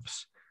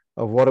glimpse,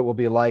 of what it will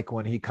be like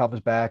when he comes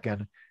back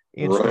and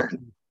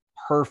instant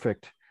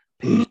perfect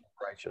peace and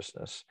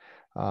righteousness.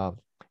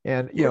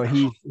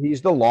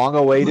 He's the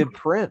long-awaited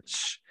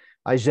prince.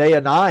 Isaiah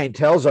 9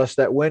 tells us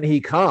that when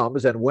he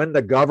comes and when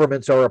the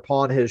governments are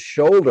upon his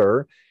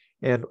shoulder,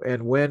 and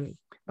when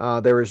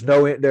there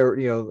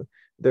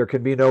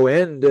can be no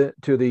end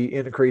to the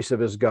increase of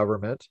his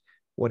government,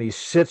 when he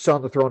sits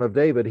on the throne of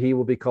David, he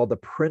will be called the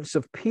Prince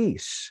of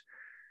Peace.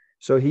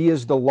 So he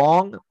is the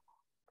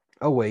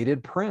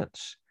long-awaited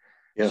prince.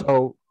 Yeah.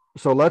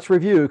 So let's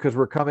review, because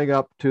we're coming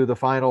up to the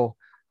final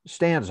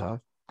stanza.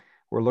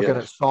 We're looking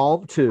at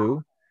Psalm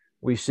 2.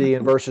 We see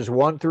in verses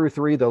 1 through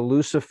 3 the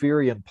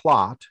Luciferian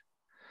plot.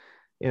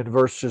 In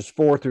verses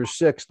 4 through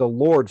 6, the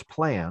Lord's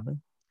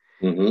plan.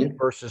 In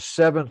verses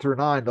 7 through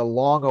 9, the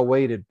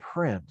long-awaited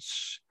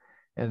prince.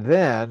 And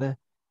then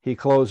he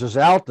closes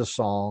out the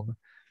psalm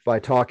by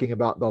talking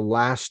about the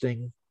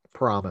lasting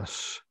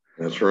promise.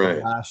 That's right.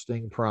 The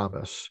lasting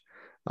promise.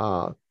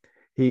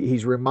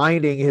 He's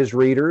reminding his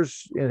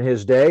readers in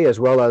his day, as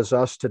well as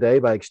us today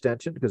by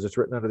extension, because it's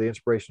written under the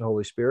inspiration of the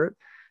Holy Spirit,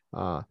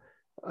 that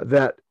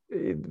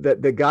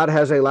God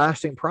has a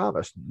lasting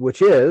promise,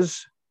 which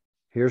is,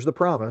 here's the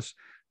promise,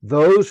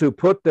 those who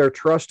put their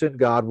trust in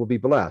God will be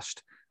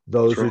blessed.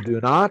 Those who do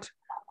not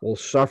will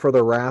suffer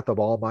the wrath of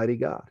Almighty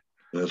God.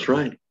 That's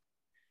right.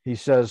 He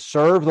says,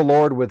 serve the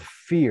Lord with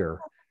fear,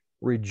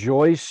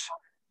 rejoice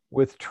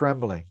with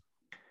trembling.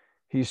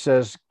 He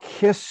says,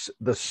 kiss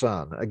the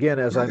Son. Again,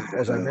 as I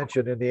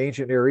mentioned, in the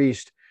ancient Near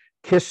East,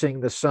 kissing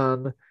the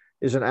Son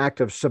is an act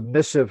of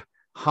submissive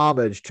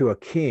homage to a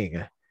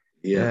king.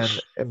 Yes.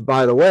 And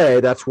by the way,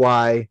 that's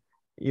why,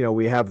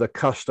 we have the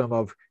custom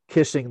of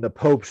kissing the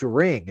Pope's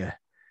ring,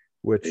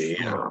 which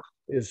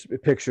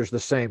it pictures the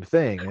same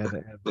thing.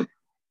 And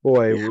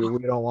boy,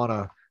 we don't want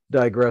to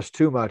digress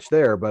too much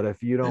there, but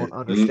if you don't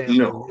understand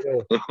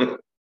the real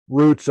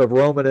roots of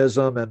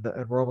Romanism and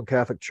Roman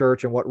Catholic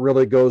Church and what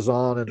really goes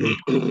on in the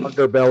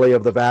underbelly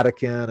of the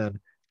Vatican and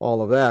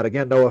all of that,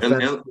 again, no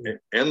offense.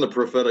 And the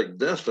prophetic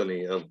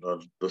destiny of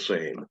the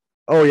same.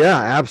 Oh, yeah,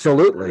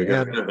 absolutely.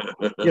 And,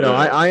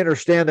 I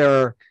understand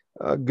there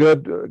are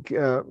good,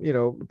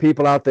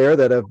 people out there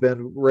that have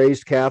been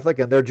raised Catholic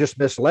and they're just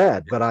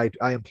misled. But I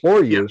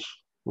implore you,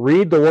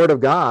 read the Word of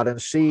God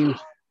and see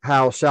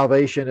how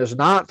salvation is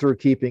not through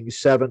keeping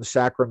 7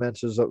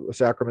 sacraments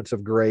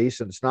of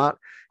grace, and it's not,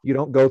 you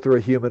don't go through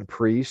a human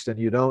priest, and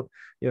you don't,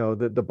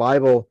 the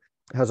Bible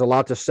has a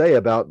lot to say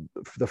about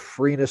the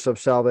freeness of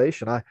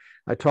salvation.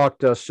 I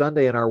talked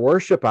Sunday in our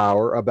worship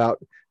hour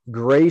about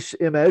grace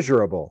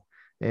immeasurable,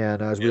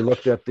 and as we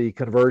looked at the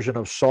conversion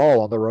of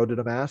Saul on the road to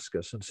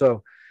Damascus. And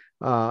so,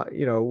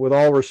 with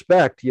all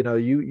respect, you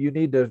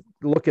need to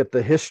look at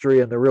the history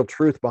and the real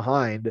truth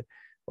behind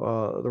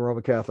the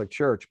Roman Catholic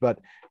Church. But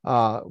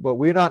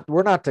we're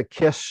not to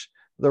kiss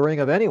the ring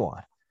of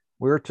anyone.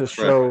 We're to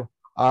show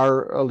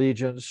our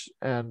allegiance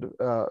and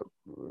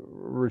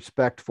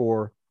respect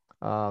for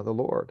the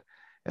Lord.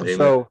 And Amen.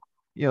 So,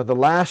 the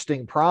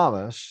lasting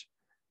promise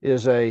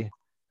is a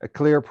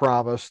clear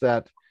promise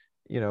that,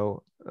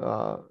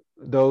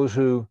 those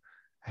who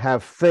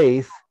have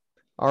faith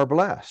are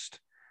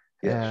blessed.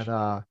 Yes.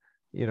 And,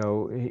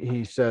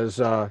 he says,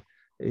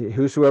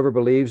 whosoever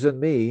believes in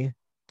me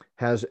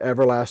has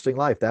everlasting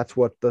life. That's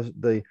what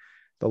the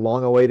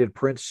long-awaited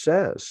Prince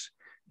says.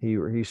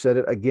 He said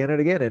it again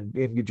and again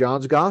in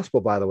John's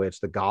gospel, by the way. It's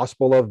the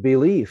gospel of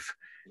belief.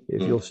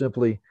 If you'll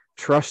simply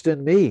trust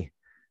in me,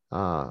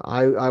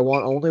 I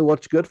want only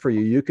what's good for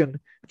you. You can,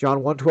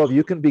 John 1:12,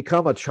 you can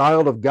become a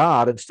child of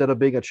God instead of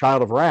being a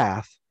child of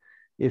wrath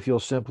if you'll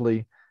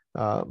simply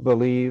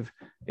believe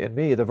in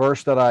me. The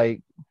verse that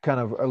I kind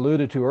of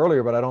alluded to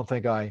earlier, but I don't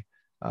think I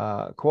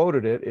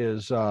quoted it,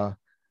 is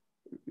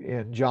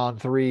in John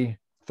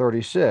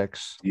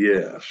 3:36.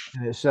 Yes.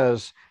 And it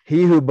says,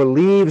 he who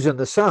believes in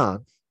the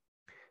Son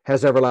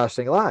has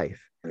everlasting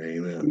life.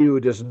 Amen. He who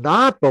does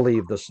not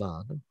believe the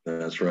Son,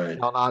 that's right,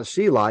 shall not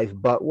see life,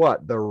 but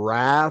what? The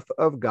wrath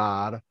of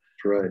God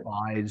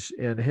abides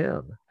in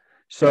him.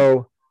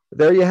 So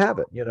there you have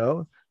it.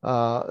 The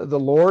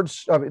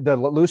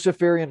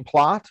Luciferian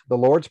plot, the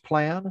Lord's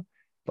plan,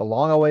 the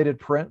long-awaited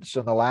Prince,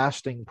 and the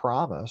lasting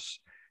promise.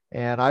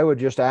 And I would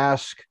just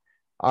ask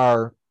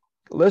our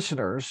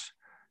listeners,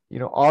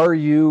 are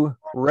you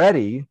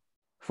ready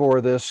for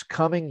this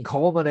coming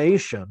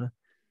culmination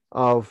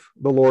of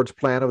the Lord's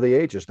plan of the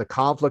ages? The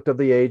conflict of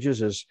the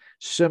ages is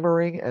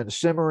simmering and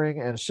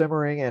simmering and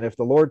simmering. And if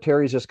the Lord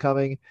tarries his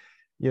coming,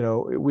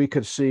 we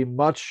could see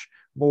much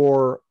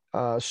more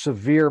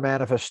severe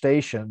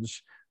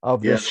manifestations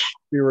of this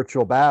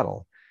spiritual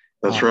battle.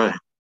 That's right.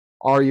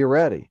 Are you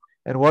ready?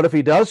 And what if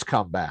he does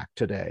come back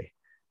today?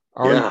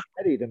 Are you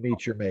ready to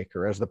meet your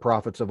maker, as the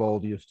prophets of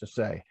old used to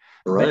say?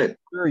 Right. Make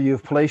sure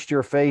you've placed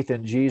your faith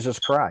in Jesus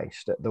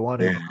Christ, the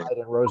one who died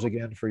and rose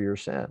again for your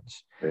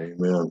sins.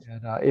 Amen.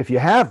 And if you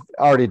have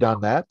already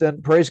done that,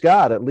 then praise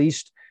God. At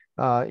least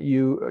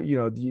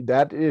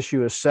that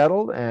issue is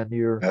settled, and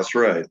your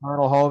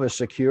eternal home is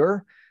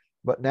secure.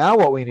 But now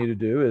what we need to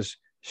do is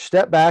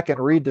step back and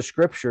read the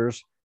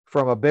scriptures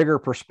from a bigger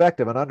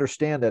perspective and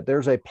understand that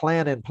there's a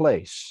plan in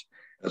place.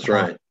 That's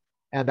right.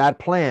 And that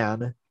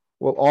plan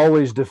will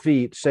always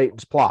defeat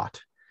Satan's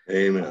plot.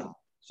 Amen.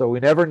 So we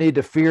never need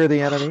to fear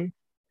the enemy.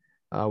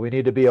 We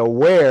need to be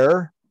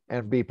aware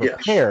and be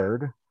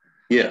prepared.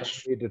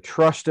 Yes. We need to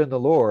trust in the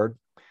Lord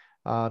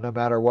no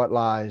matter what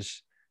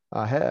lies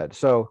ahead.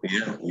 So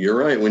yeah, you're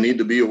right. We need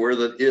to be aware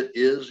that it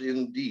is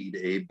indeed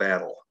a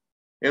battle,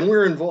 and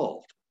we're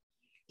involved.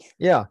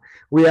 Yeah,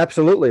 we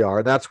absolutely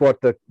are. That's what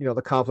the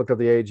conflict of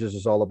the ages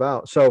is all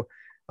about. So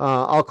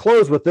I'll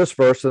close with this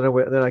verse, and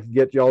then I can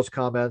get y'all's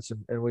comments,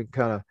 and we can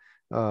kind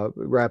of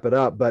wrap it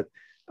up. But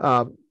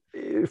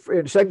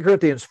in 2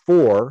 Corinthians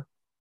 4,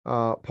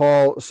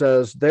 Paul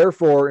says,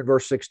 therefore, in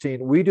verse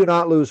 16, we do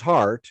not lose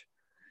heart,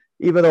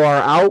 even though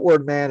our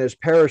outward man is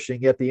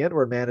perishing, yet the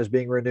inward man is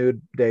being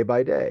renewed day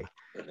by day.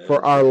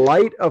 For our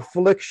light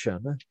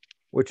affliction,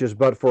 which is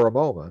but for a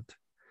moment,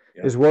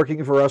 is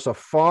working for us a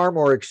far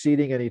more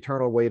exceeding and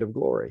eternal weight of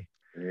glory.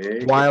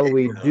 While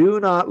we do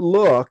not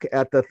look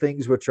at the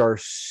things which are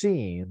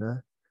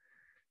seen,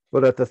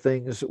 but at the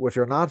things which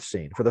are not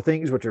seen. For the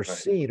things which are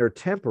seen are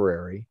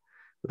temporary,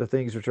 but the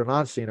things which are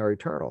not seen are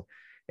eternal.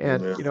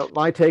 And,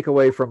 my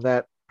takeaway from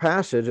that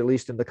passage, at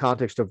least in the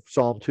context of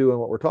Psalm 2 and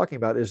what we're talking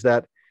about, is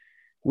that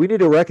we need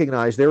to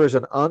recognize there is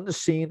an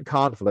unseen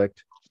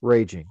conflict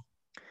raging.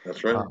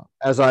 That's right.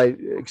 As I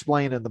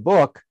explain in the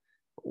book,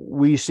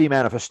 we see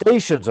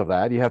manifestations of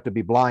that. You have to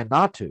be blind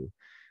not to.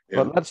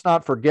 Yeah. But let's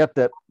not forget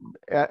that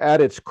at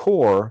its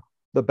core,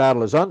 the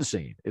battle is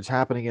unseen. It's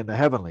happening in the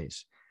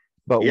heavenlies.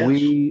 But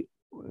we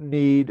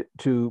need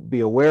to be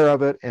aware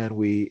of it, and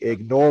we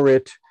ignore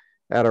it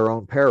at our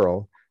own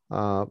peril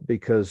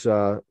because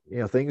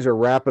things are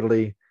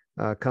rapidly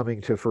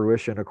coming to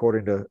fruition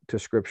according to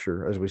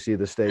Scripture as we see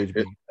the stage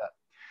being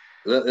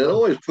set. It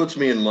always puts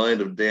me in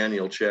mind of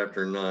Daniel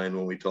chapter 9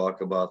 when we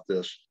talk about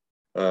this.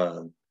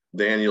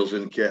 Daniel's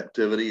in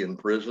captivity in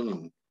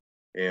prison,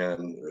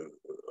 and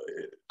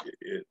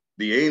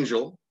the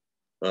angel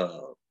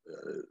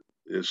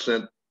is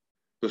sent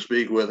to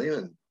speak with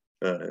him,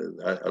 and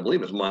I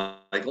believe it's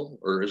Michael,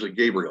 or is it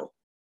Gabriel?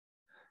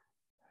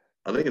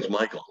 I think it's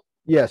Michael.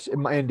 Yes,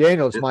 in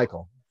Daniel it's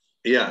Michael.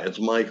 Yeah, it's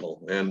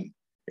Michael, and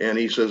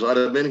he says, I'd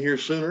have been here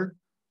sooner,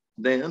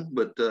 Dan,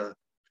 but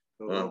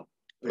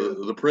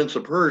the Prince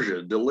of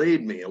Persia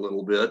delayed me a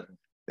little bit.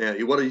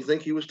 And what do you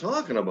think he was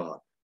talking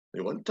about?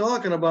 He wasn't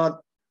talking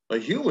about a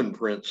human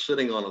prince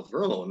sitting on a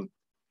throne.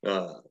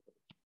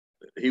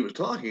 He was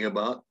talking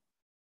about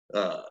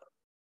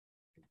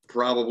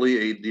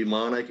probably a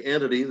demonic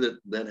entity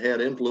that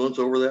had influence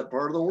over that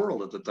part of the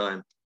world at the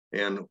time.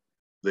 And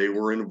they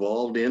were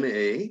involved in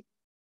a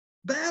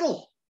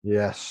battle.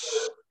 Yes.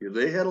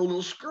 They had a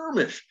little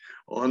skirmish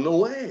on the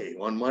way,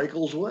 on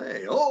Michael's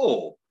way.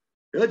 Oh,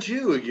 that's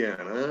you again.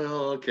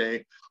 Oh,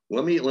 okay.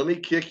 Let me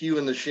kick you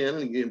in the shin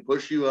and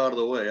push you out of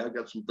the way. I've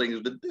got some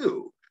things to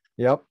do.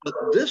 Yep. But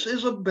this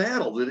is a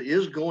battle that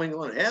is going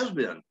on, has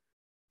been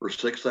for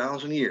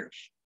 6,000 years.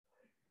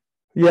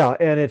 Yeah,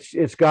 and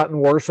it's gotten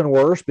worse and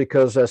worse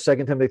because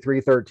 2 Timothy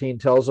 3:13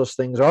 tells us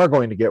things are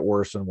going to get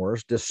worse and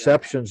worse.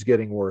 Deception's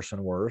getting worse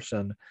and worse.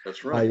 And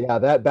that's right. Yeah,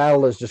 that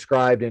battle is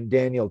described in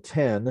Daniel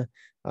 10,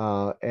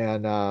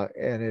 and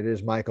it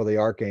is Michael the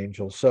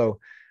archangel. So,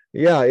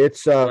 yeah,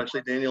 it's. Did I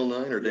say Daniel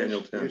 9 or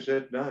Daniel 10? You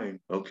said 9.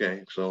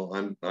 Okay, so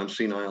I'm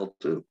senile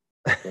too.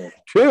 So.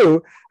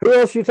 True. Who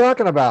else are you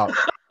talking about?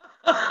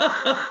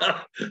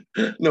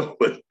 No,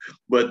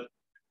 but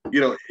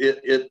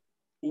it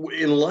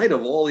in light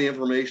of all the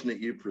information that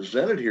you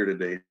presented here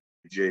today,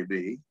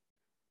 JB,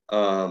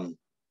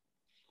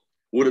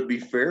 would it be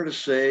fair to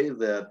say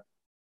that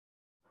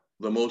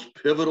the most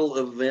pivotal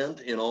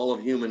event in all of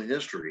human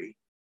history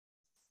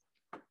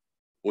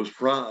was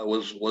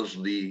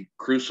the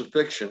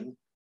crucifixion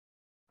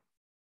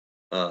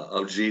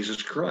of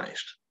Jesus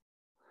Christ?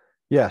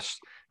 Yes.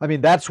 I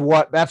mean, that's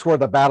where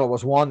the battle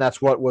was won.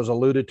 That's what was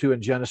alluded to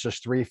in Genesis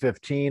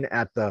 3:15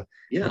 at the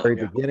very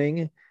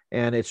beginning.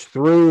 And it's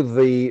through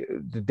the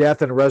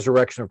death and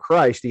resurrection of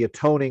Christ, the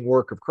atoning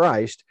work of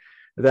Christ,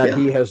 that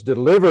he has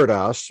delivered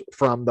us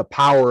from the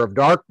power of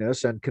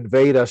darkness and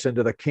conveyed us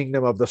into the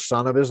kingdom of the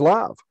Son of his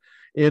love,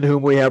 in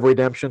whom we have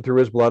redemption through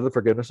his blood, the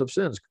forgiveness of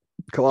sins.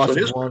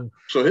 Colossians 1.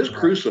 So his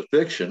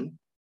crucifixion,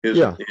 his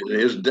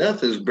death,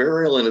 his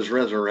burial, and his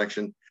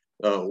resurrection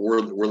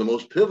were the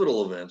most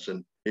pivotal events,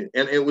 and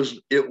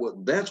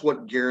that's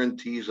what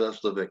guarantees us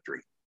the victory.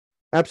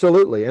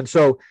 Absolutely. And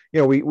so,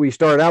 we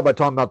started out by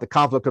talking about the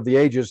conflict of the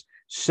ages,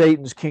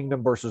 Satan's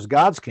kingdom versus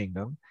God's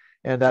kingdom.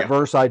 And that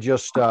verse I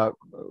just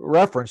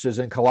referenced is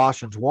in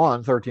Colossians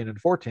 1:13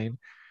 and 14,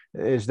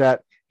 is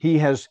that he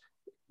has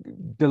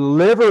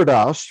delivered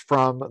us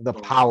from the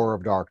power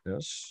of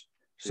darkness,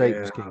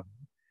 Satan's kingdom,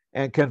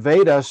 and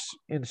conveyed us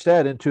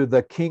instead into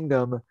the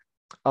kingdom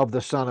of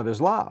the Son of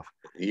his love.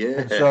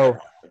 Yeah. And so,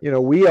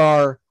 we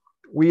are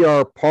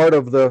part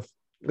of the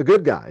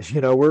good guys.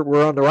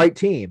 We're on the right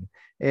team.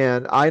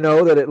 And I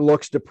know that it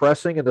looks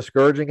depressing and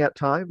discouraging at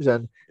times,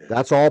 and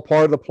that's all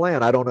part of the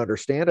plan. I don't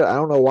understand it. I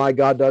don't know why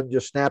God doesn't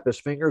just snap his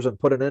fingers and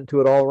put an end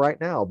to it all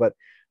right now. But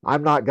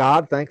I'm not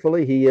God.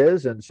 Thankfully, he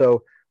is. And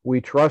so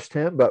we trust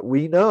him. But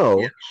we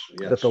know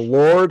that the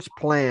Lord's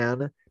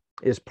plan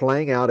is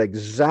playing out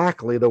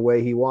exactly the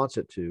way he wants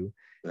it to.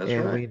 That's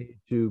and right. We need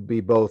to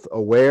be both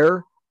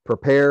aware,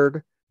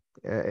 prepared,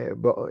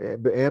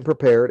 and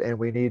prepared. And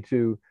we need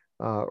to,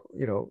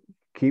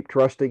 keep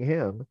trusting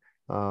him.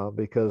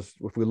 Because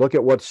if we look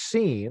at what's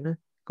seen,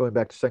 going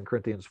back to 2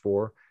 Corinthians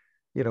 4,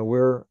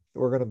 we're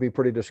going to be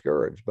pretty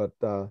discouraged. But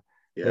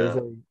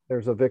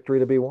there's a victory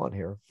to be won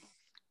here.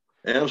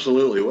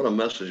 Absolutely, what a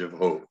message of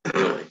hope!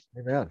 Really,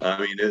 Amen.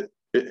 I mean,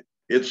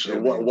 it's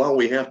while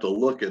we have to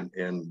look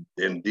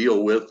and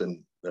deal with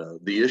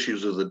the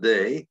issues of the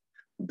day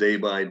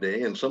by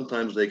day, and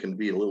sometimes they can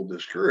be a little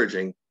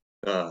discouraging.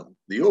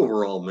 The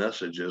overall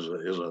message is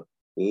a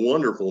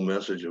wonderful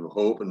message of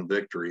hope and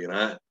victory, and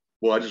I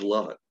just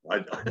love it.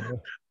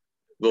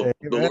 The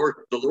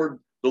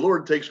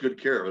Lord takes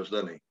good care of us,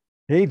 doesn't he?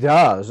 He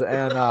does,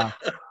 and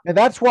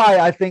that's why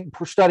I think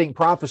studying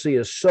prophecy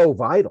is so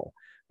vital,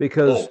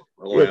 because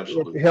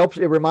it helps.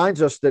 It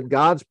reminds us that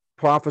God's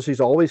prophecies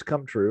always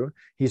come true.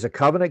 He's a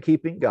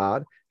covenant-keeping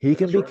God. He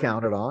can be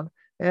counted on,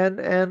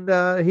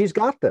 and he's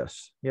got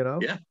this. Yeah,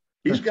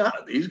 he's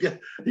got it.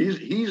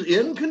 He's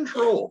in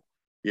control.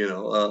 A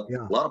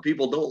lot of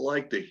people don't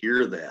like to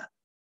hear that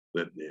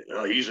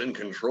he's in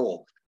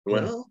control.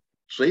 Well,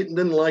 Satan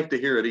didn't like to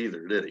hear it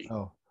either, did he?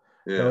 Oh,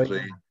 yeah.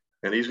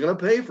 And he's going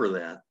to pay for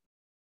that.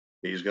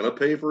 He's going to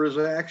pay for his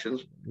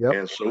actions,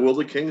 and so will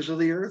the kings of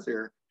the earth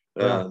here.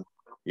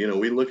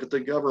 We look at the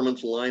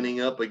governments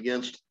lining up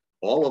against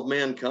all of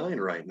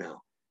mankind right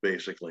now,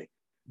 basically.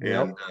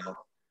 And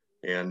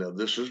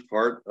this is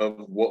part of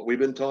what we've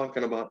been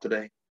talking about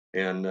today.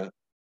 And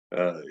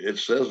it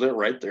says that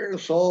right there in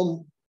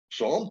Psalm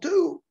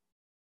 2.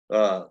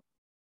 They're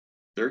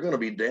going to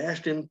be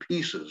dashed in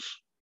pieces.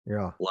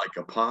 Yeah, like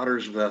a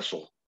potter's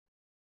vessel.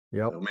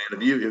 Yep. Man,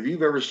 if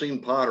you've ever seen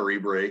pottery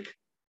break,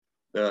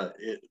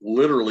 it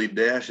literally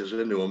dashes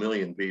into a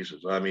million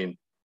pieces. I mean,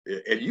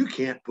 and you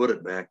can't put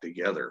it back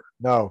together.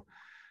 No,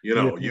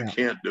 you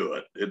can't do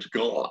it. It's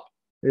gone.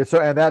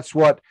 And that's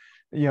what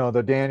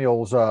the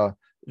Daniel's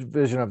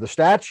vision of the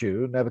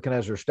statue,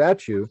 Nebuchadnezzar's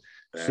statue.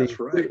 That's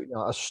right.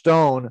 A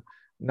stone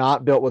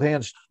not built with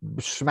hands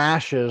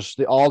smashes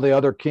all the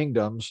other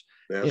kingdoms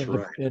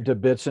into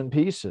bits and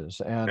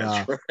pieces. And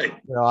That's right.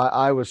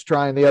 I was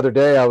trying the other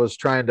day. I was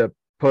trying to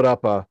put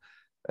up a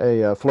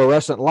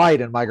fluorescent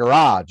light in my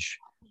garage,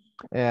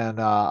 and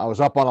I was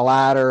up on a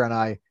ladder and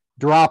I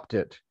dropped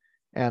it.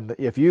 And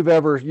if you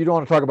don't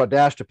want to talk about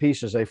dashed to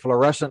pieces, a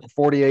fluorescent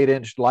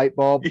 48-inch light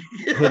bulb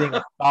hitting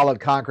a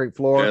solid concrete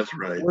floor. That's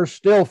right. We're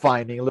still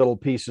finding little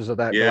pieces of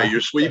that. Yeah,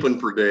 you're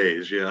sweeping for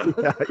days. Yeah.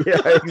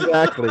 yeah,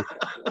 exactly.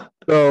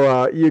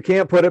 So you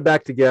can't put it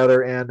back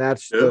together, and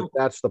that's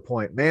the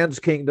point. Man's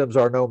kingdoms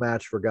are no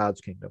match for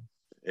God's kingdom.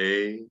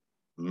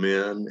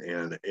 Amen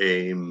and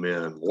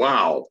amen.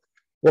 Wow.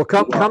 Well,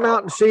 come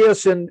out and see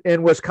us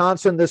in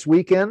Wisconsin this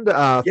weekend,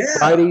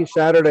 Friday,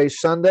 Saturday,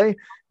 Sunday.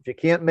 If you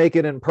can't make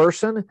it in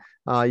person,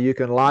 you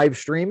can live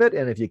stream it.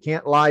 And if you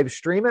can't live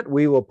stream it,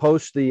 we will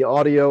post the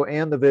audio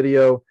and the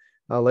video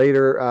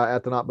later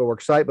at the Not by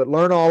Works site. But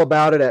learn all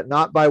about it at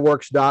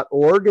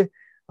notbyworks.org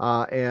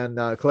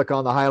and click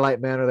on the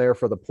highlight banner there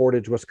for the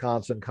Portage,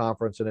 Wisconsin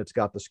conference. And it's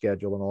got the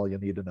schedule and all you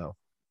need to know.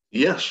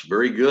 Yes,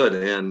 very good.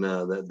 And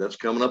that's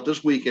coming up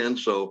this weekend.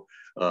 So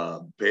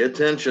pay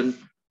attention.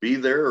 Be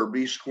there or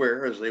be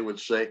square, as they would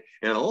say.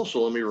 And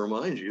also, let me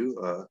remind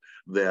you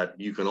that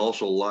you can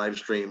also live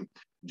stream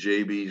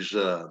JB's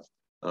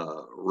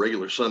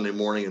regular Sunday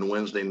morning and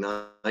Wednesday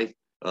night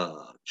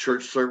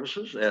church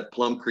services at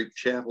Plum Creek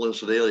Chapel in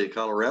Sedalia,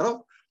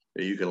 Colorado.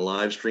 You can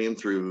live stream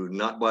through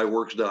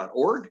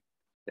notbyworks.org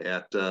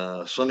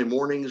at Sunday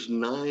mornings,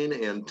 9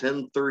 and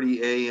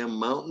 10:30 a.m.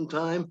 Mountain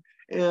Time,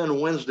 and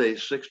Wednesday,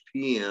 6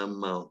 p.m.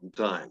 Mountain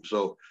Time.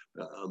 So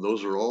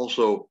those are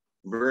also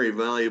very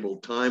valuable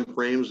time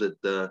frames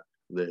that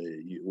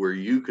where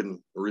you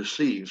can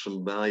receive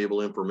some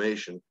valuable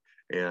information,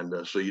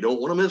 and so you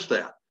don't want to miss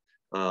that.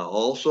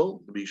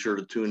 Also, be sure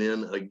to tune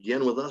in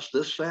again with us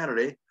this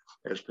Saturday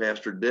as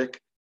Pastor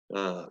Dick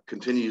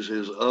continues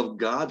his Of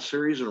God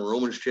series in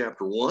Romans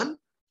chapter 1.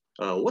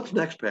 What's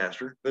next,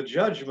 Pastor? The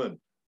judgment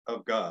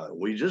of God.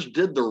 We just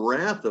did the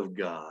wrath of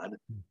God,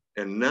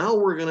 and now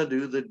we're going to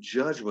do the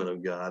judgment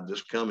of God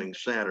this coming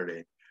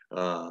Saturday.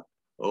 Oh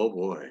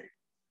boy.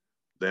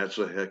 That's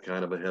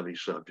kind of a heavy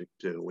subject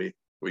too.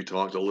 We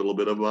talked a little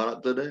bit about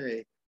it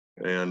today,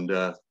 and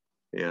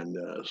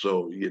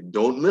so you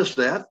don't miss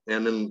that.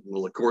 And then,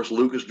 well, of course,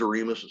 Lucas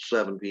Doremus at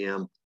 7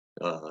 p.m.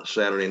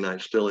 Saturday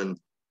night, still in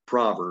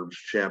Proverbs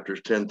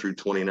chapters 10 through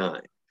 29.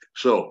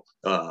 So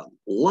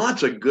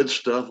lots of good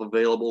stuff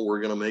available.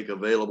 We're going to make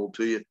available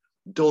to you.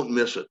 Don't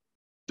miss it.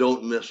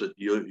 Don't miss it.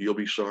 You'll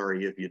be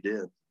sorry if you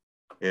did.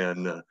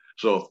 And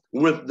so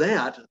with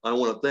that, I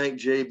want to thank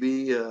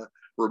JB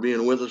for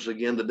being with us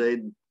again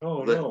today.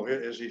 Oh, no,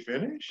 is he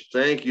finished?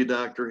 Thank you,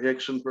 Dr.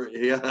 Hixson.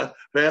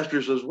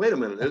 Pastor says, wait a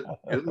minute,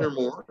 isn't there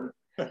more?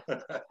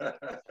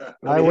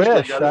 I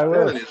wish. I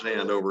wish. In his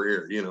hand over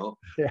here,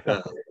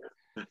 Yeah.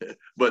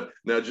 But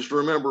now just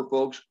remember,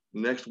 folks,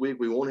 next week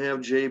we won't have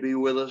JB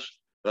with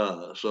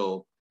us.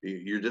 So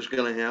you're just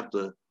going to have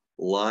to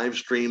live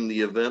stream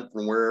the event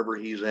from wherever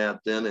he's at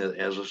then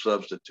as a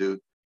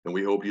substitute. And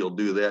we hope you'll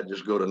do that.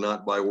 Just go to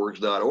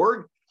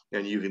notbyworks.org.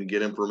 And you can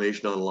get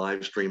information on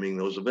live streaming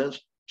those events.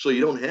 So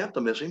you don't have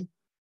to miss him.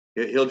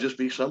 He'll just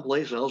be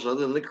someplace else other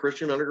than the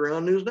Christian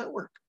Underground News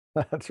Network.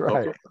 That's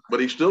right. Okay.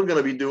 But he's still going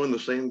to be doing the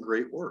same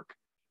great work.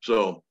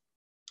 So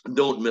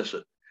don't miss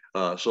it.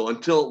 So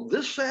until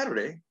this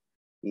Saturday,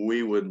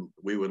 we would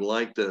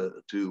like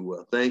to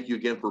thank you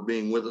again for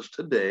being with us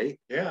today.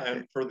 Yeah,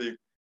 and for the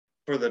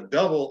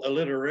double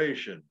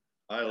alliteration.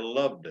 I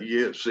loved it.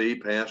 Yeah, see,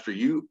 Pastor,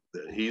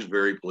 he's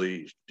very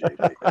pleased,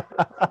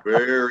 JB.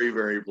 Very,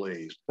 very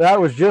pleased.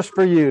 That was just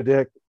for you,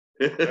 Dick.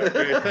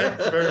 Okay,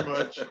 thanks very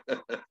much.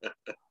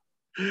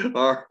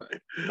 All right.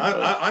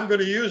 I'm going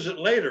to use it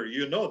later.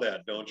 You know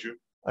that, don't you?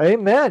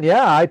 Amen.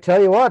 Yeah, I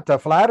tell you what,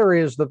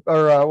 flattery is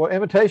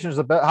imitation is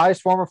the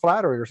highest form of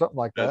flattery, or something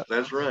like that.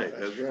 That's right.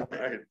 That's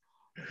right.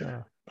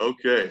 Yeah.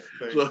 Okay.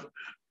 So,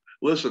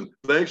 listen,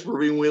 thanks for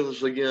being with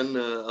us again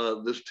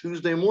this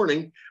Tuesday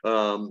morning.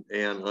 And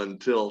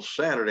until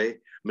Saturday,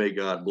 may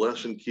God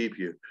bless and keep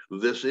you.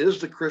 This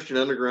is the Christian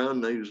Underground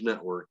News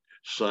Network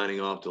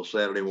signing off till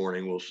Saturday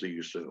morning. We'll see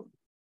you soon.